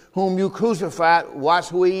Jesus, whom you crucified. Watch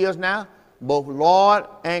who he is now. Both Lord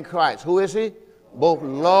and Christ. Who is he? Both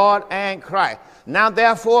Lord and Christ. Now,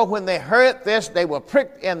 therefore, when they heard this, they were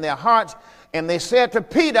pricked in their hearts, and they said to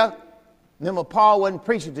Peter, remember, Paul wasn't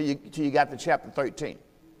preaching till you got to chapter 13.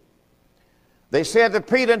 They said to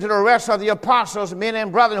Peter and to the rest of the apostles, men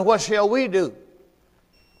and brethren, what shall we do?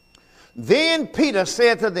 Then Peter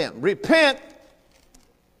said to them, repent.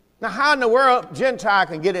 Now, how in the world Gentile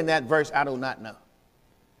can get in that verse, I do not know.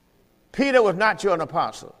 Peter was not your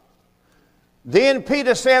apostle. Then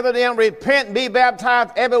Peter said to them, repent and be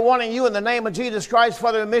baptized, every one of you, in the name of Jesus Christ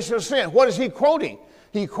for the remission of sin. What is he quoting?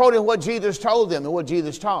 He quoted what Jesus told them and what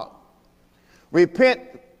Jesus taught. Repent,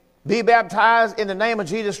 be baptized in the name of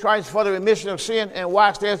Jesus Christ for the remission of sin, and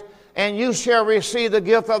watch this, and you shall receive the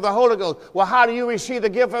gift of the Holy Ghost. Well, how do you receive the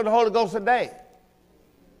gift of the Holy Ghost today?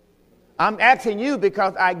 I'm asking you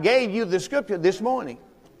because I gave you the scripture this morning.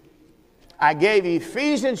 I gave you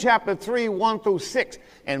Ephesians chapter 3, 1 through 6.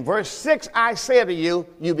 And verse 6, I say to you,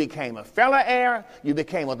 you became a fellow heir, you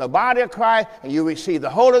became of the body of Christ, and you received the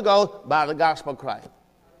Holy Ghost by the gospel of Christ.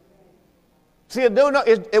 See,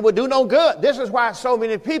 it would do no good. This is why so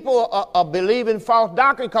many people are believing false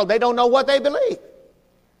doctrine, because they don't know what they believe.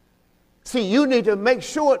 See, you need to make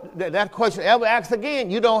sure that that question ever asked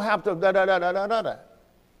again. You don't have to da-da-da-da-da-da.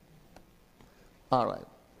 All right.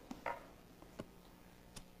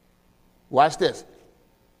 Watch this.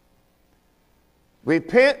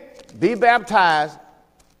 Repent, be baptized,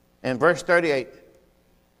 in verse 38.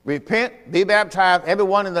 Repent, be baptized,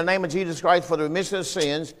 everyone in the name of Jesus Christ for the remission of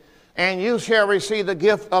sins, and you shall receive the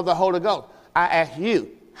gift of the Holy Ghost. I ask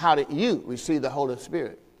you, how did you receive the Holy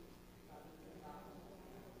Spirit?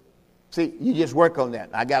 See, you just work on that.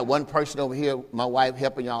 I got one person over here, my wife,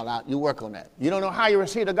 helping y'all out. You work on that. You don't know how you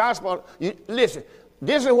receive the gospel. Listen,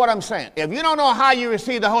 this is what I'm saying. If you don't know how you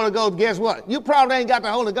receive the Holy Ghost, guess what? You probably ain't got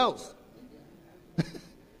the Holy Ghost.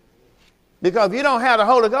 Because if you don't have the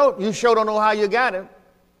Holy Ghost, you sure don't know how you got it.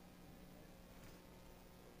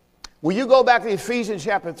 When you go back to Ephesians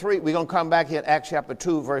chapter 3, we're going to come back here at Acts chapter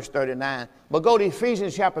 2, verse 39. But go to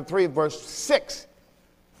Ephesians chapter 3, verse 6.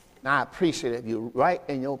 Now, I appreciate it. You write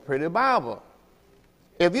in your pretty Bible.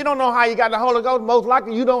 If you don't know how you got the Holy Ghost, most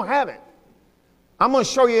likely you don't have it. I'm going to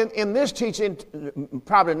show you in this teaching,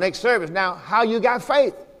 probably the next service now, how you got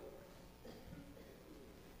faith.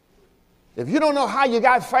 If you don't know how you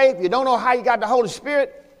got faith, you don't know how you got the Holy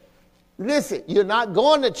Spirit, listen, you're not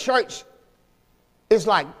going to church. It's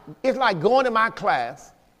like going to my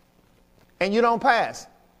class and you don't pass.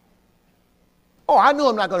 Oh, I know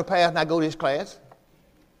I'm not going to pass and I go to this class.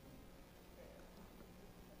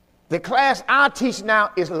 The class I teach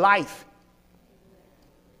now is life.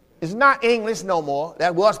 It's not English no more.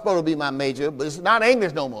 That was supposed to be my major, but it's not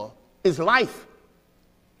English no more. It's life.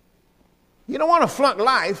 You don't want to flunk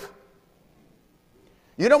life.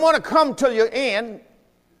 You don't want to come to your end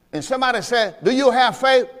and somebody say, do you have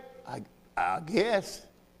faith? I guess.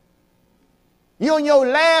 You're on your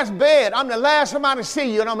last bed. I'm the last somebody to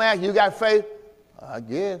see you, and I'm asking, you got faith? I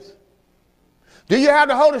guess. Do you have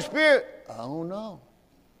the Holy Spirit? I don't know.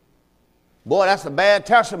 Boy, that's a bad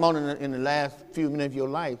testimony in the last few minutes of your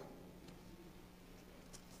life.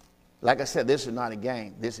 Like I said, this is not a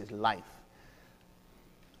game. This is life.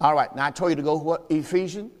 All right, now I told you to go what?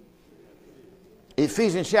 Ephesians?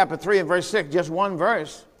 Ephesians chapter 3 and verse 6, just one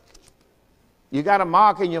verse. You got to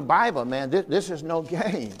mark in your Bible, man. This is no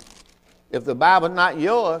game. If the Bible's not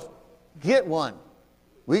yours, get one.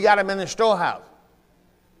 We got them in the storehouse.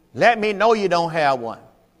 Let me know you don't have one.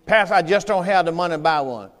 Pastor, I just don't have the money to buy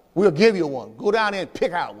one. We'll give you one. Go down there and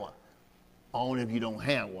pick out one. Only if you don't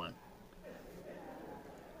have one.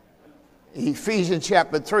 Ephesians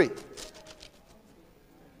chapter 3.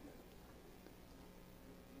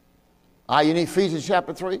 Are you in Ephesians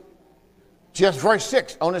chapter 3? Just verse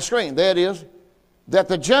 6 on the screen. There it is. That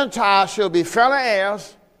the Gentiles shall be fellow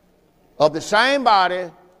heirs of the same body,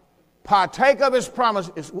 partake of his promise.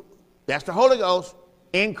 That's the Holy Ghost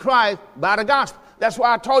in Christ by the gospel. That's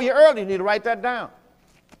why I told you earlier, you need to write that down.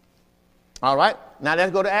 All right? Now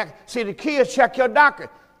let's go to Acts. See, the key is check your doctrine.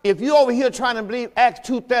 If you're over here trying to believe Acts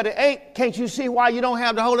 2:38, can't you see why you don't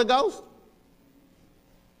have the Holy Ghost?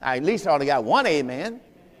 I at least already got one amen.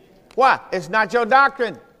 Why? It's not your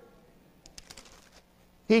doctrine.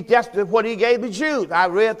 That's what he gave the Jews. I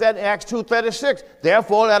read that in Acts 2:36.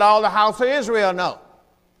 Therefore, let all the house of Israel know.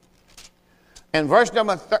 And verse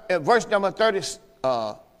number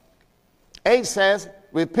 38 says,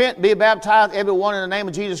 repent, be baptized, everyone in the name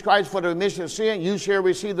of Jesus Christ for the remission of sin. You shall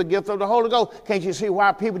receive the gift of the Holy Ghost. Can't you see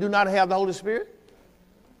why people do not have the Holy Spirit?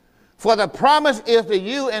 For the promise is to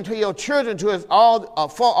you and to your children, to us all,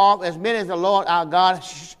 far off, as many as the Lord our God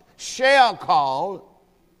shall call.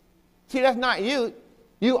 See, that's not you.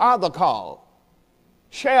 You are the called.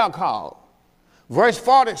 Shall call. Verse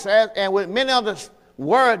 40 says, and with many others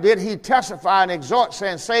word did he testify and exhort,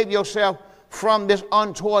 saying, save yourself from this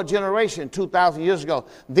untoward generation 2,000 years ago.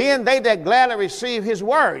 Then they that gladly receive his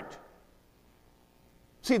word.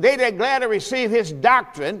 See, they that gladly receive his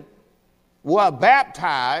doctrine were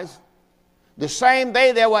baptized. The same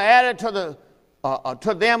day they were added to them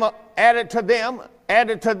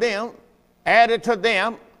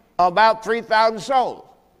about 3,000 souls.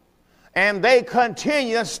 And they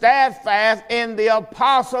continue steadfast in the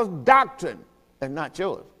apostles' doctrine, and not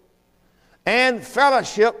yours, and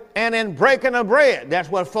fellowship, and in breaking of bread. That's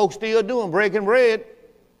what folks still doing, breaking bread.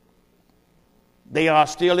 They are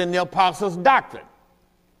still in the apostles' doctrine.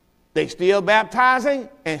 They still baptizing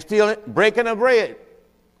and still breaking of bread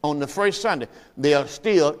on the first Sunday. They are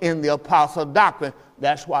still in the apostles' doctrine.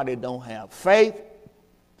 That's why they don't have faith.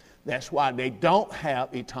 That's why they don't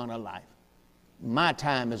have eternal life. My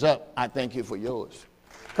time is up. I thank you for yours.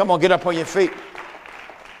 Come on, get up on your feet.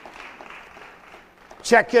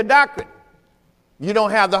 Check your doctrine. You don't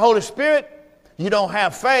have the Holy Spirit. You don't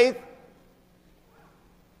have faith.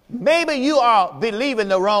 Maybe you are believing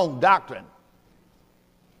the wrong doctrine.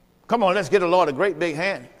 Come on, let's give the Lord a great big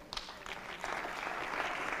hand.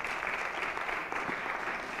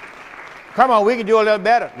 Come on, we can do a little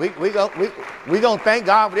better. We gonna thank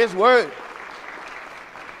God for this word.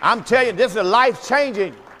 I'm telling you, this is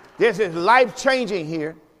life-changing. This is life-changing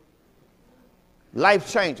here.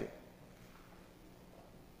 Life-changing.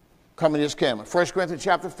 Come in this camera. 1 Corinthians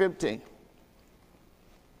chapter 15.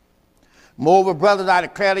 Moreover, brothers, I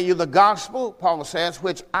declare to you the gospel, Paul says,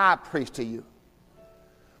 which I preach to you,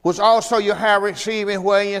 which also you have received and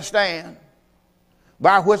where you stand,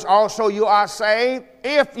 by which also you are saved,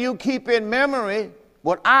 if you keep in memory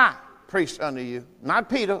what I preached unto you. Not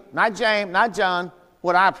Peter, not James, not John,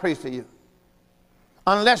 what I preached to you.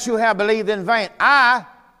 Unless you have believed in vain. I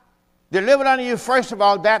delivered unto you first of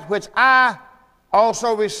all that which I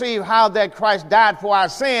also received, how that Christ died for our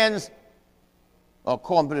sins,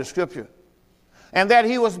 according to the scripture. And that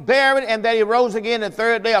he was buried and that he rose again the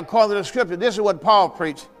third day, according to the scripture. This is what Paul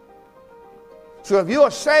preached. So if you are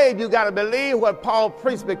saved, you got to believe what Paul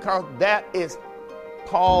preached, because that is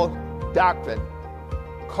Paul's doctrine,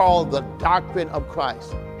 called the doctrine of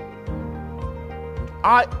Christ.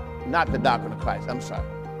 Not the doctrine of Christ, I'm sorry.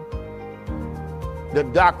 The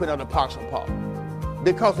doctrine of the Apostle Paul.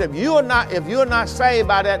 Because if you're not saved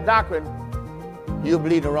by that doctrine, you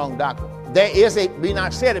believe the wrong doctrine. We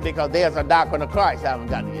not said it because there's a doctrine of Christ. I haven't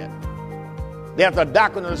gotten it yet. There's a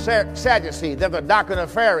doctrine of the Sadducees. There's a doctrine of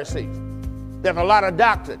Pharisees. There's a lot of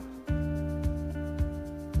doctrine.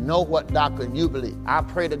 know what doctrine you believe. I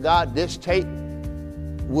pray to God this tape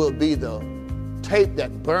will be the tape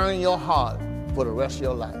that burns your heart for the rest of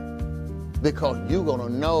your life, because you're going to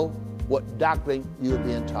know what doctrine you're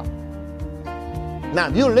being taught. Now,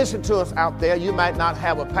 if you listen to us out there, you might not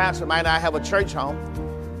have a pastor, might not have a church home.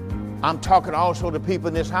 I'm talking also to people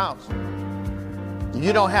in this house.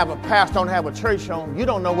 You don't have a pastor, don't have a church home, you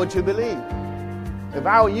don't know what you believe. If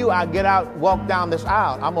I were you, I'd get out, walk down this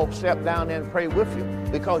aisle. I'm going to step down there and pray with you,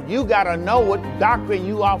 because you got to know what doctrine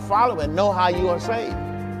you are following, know how you are saved.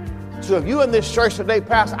 So if you're in this church today,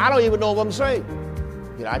 Pastor, I don't even know if I'm saved.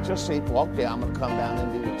 I just say, walk there, I'm going to come down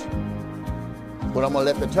and be with you. But I'm going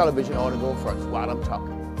to let the television order go first while I'm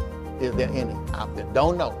talking. Is there any out there?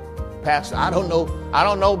 Don't know. Pastor, I don't know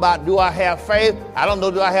about, do I have faith? I don't know,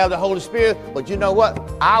 do I have the Holy Spirit? But you know what?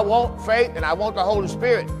 I want faith and I want the Holy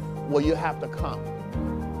Spirit. Well, you have to come.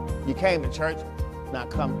 You came to church, now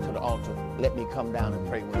come to the altar. Let me come down and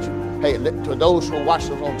pray with you. Hey, to those who watch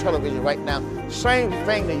us on television right now, same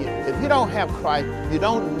thing to you. If you don't have Christ, you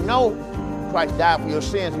don't know Christ died for your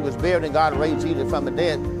sins. He was buried and God raised Jesus from the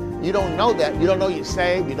dead. You don't know that. You don't know you're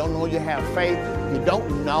saved. You don't know you have faith. You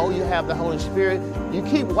don't know you have the Holy Spirit. You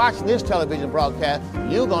keep watching this television broadcast,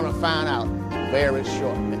 you're going to find out very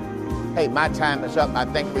shortly. Hey, my time is up. I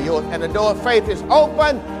thank you for yours. And the door of faith is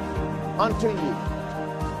open unto you.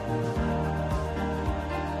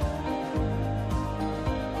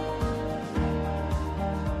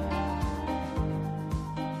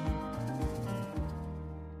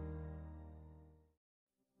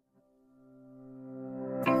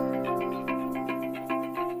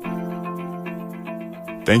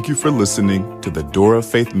 Thank you for listening to the Door of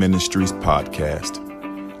Faith Ministries podcast.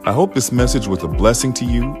 I hope this message was a blessing to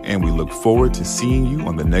you, and we look forward to seeing you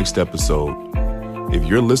on the next episode. If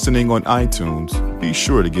you're listening on iTunes, be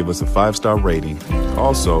sure to give us a 5-star rating.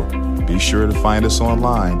 Also, be sure to find us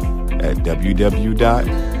online at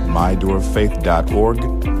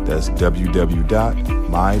www.mydooroffaith.org. That's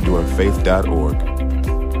www.mydooroffaith.org.